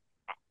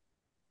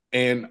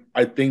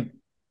I think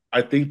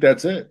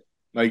that's it.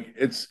 Like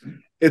it's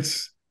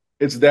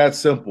that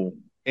simple.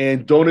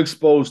 And don't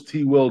expose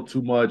T. Will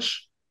too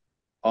much,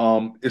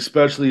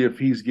 especially if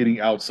he's getting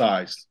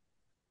outsized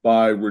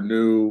by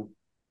Renew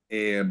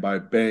and by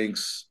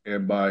Banks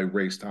and by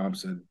Race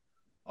Thompson.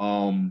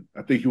 I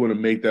think you want to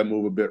make that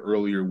move a bit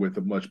earlier with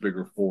a much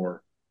bigger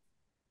 4.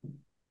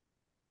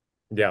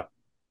 Yeah,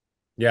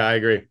 I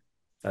agree.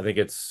 I think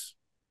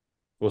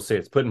we'll see.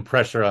 It's putting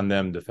pressure on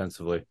them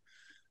defensively.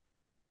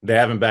 They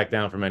haven't backed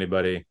down from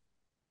anybody.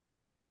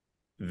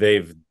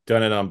 They've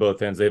done it on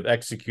both ends. They've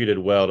executed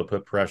well to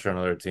put pressure on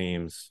other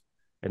teams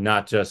and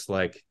not just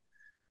like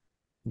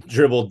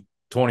dribble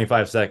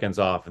 25 seconds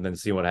off and then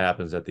see what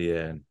happens at the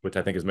end, which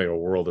I think has made a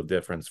world of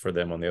difference for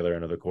them on the other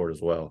end of the court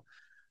as well.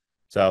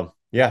 So,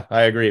 yeah,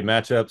 I agree.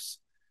 Matchups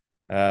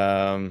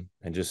and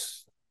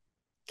just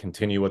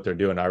continue what they're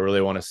doing. I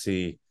really want to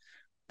see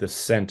the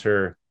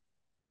center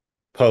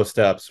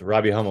post-ups.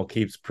 Robbie Hummel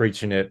keeps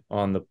preaching it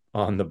on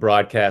the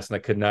broadcast, and I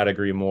could not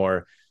agree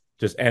more.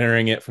 Just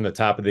entering it from the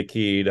top of the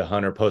key to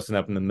Hunter posting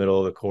up in the middle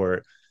of the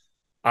court.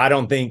 I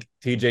don't think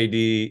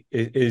TJD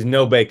is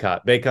no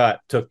Bacot. Bacot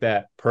took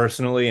that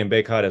personally, and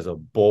Bacot as a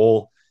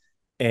bull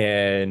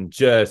and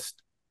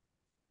just,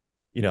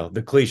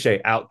 the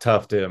cliche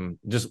out-toughed him.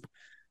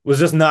 Was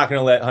just not going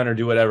to let Hunter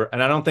do whatever.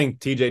 And I don't think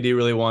TJD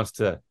really wants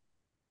to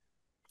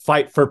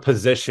fight for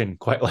position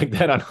quite like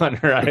that on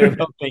Hunter. I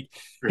don't think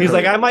he's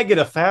like, I might get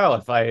a foul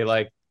if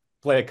I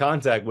play a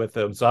contact with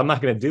him, so I'm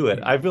not going to do it.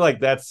 I feel like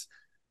that's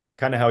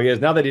kind of how he is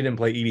now that he didn't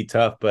play Edie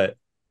tough, but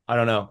I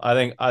don't know. I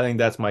think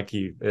that's my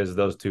key is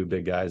those two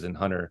big guys and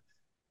Hunter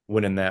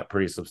winning that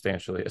pretty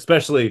substantially,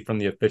 especially from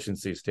the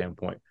efficiency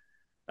standpoint.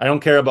 I don't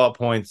care about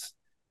points.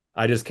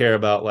 I just care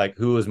about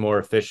who is more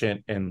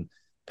efficient and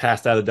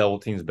passed out of the double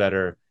teams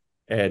better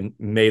and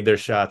made their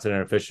shots at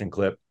an efficient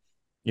clip.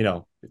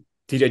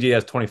 TJG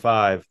has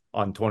 25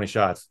 on 20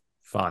 shots.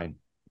 Fine.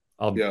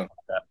 I'll do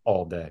that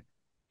all day.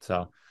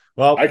 So,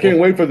 I can't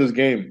wait for this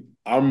game.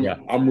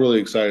 I'm really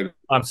excited.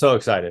 I'm so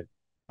excited.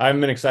 I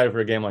haven't been excited for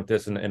a game like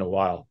this in a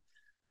while.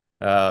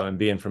 And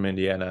being from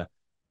Indiana,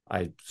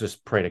 I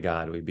just pray to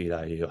God we beat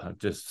IU. I'm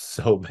just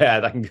so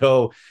bad. I can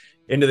go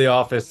into the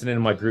office and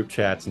into my group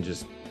chats and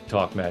just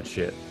talk mad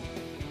shit.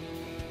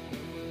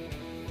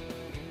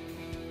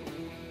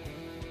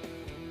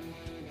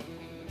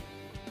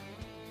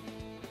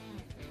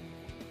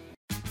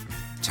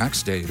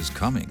 Tax day is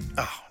coming.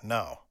 Oh,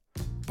 no.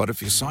 But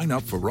if you sign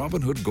up for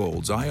Robinhood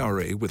Gold's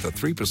IRA with a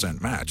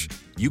 3% match,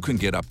 you can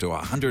get up to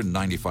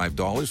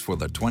 $195 for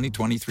the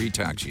 2023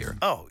 tax year.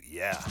 Oh,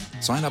 yeah.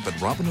 Sign up at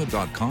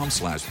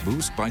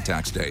Robinhood.com/boost by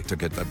tax day to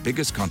get the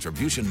biggest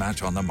contribution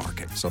match on the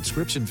market.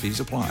 Subscription fees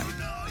apply.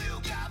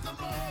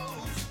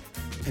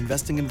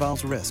 Investing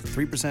involves risk.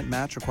 3%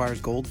 match requires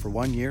gold for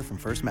 1 year from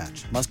first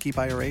match. Must keep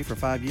IRA for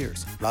 5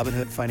 years.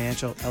 Robinhood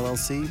Financial,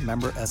 LLC,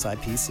 member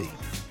SIPC.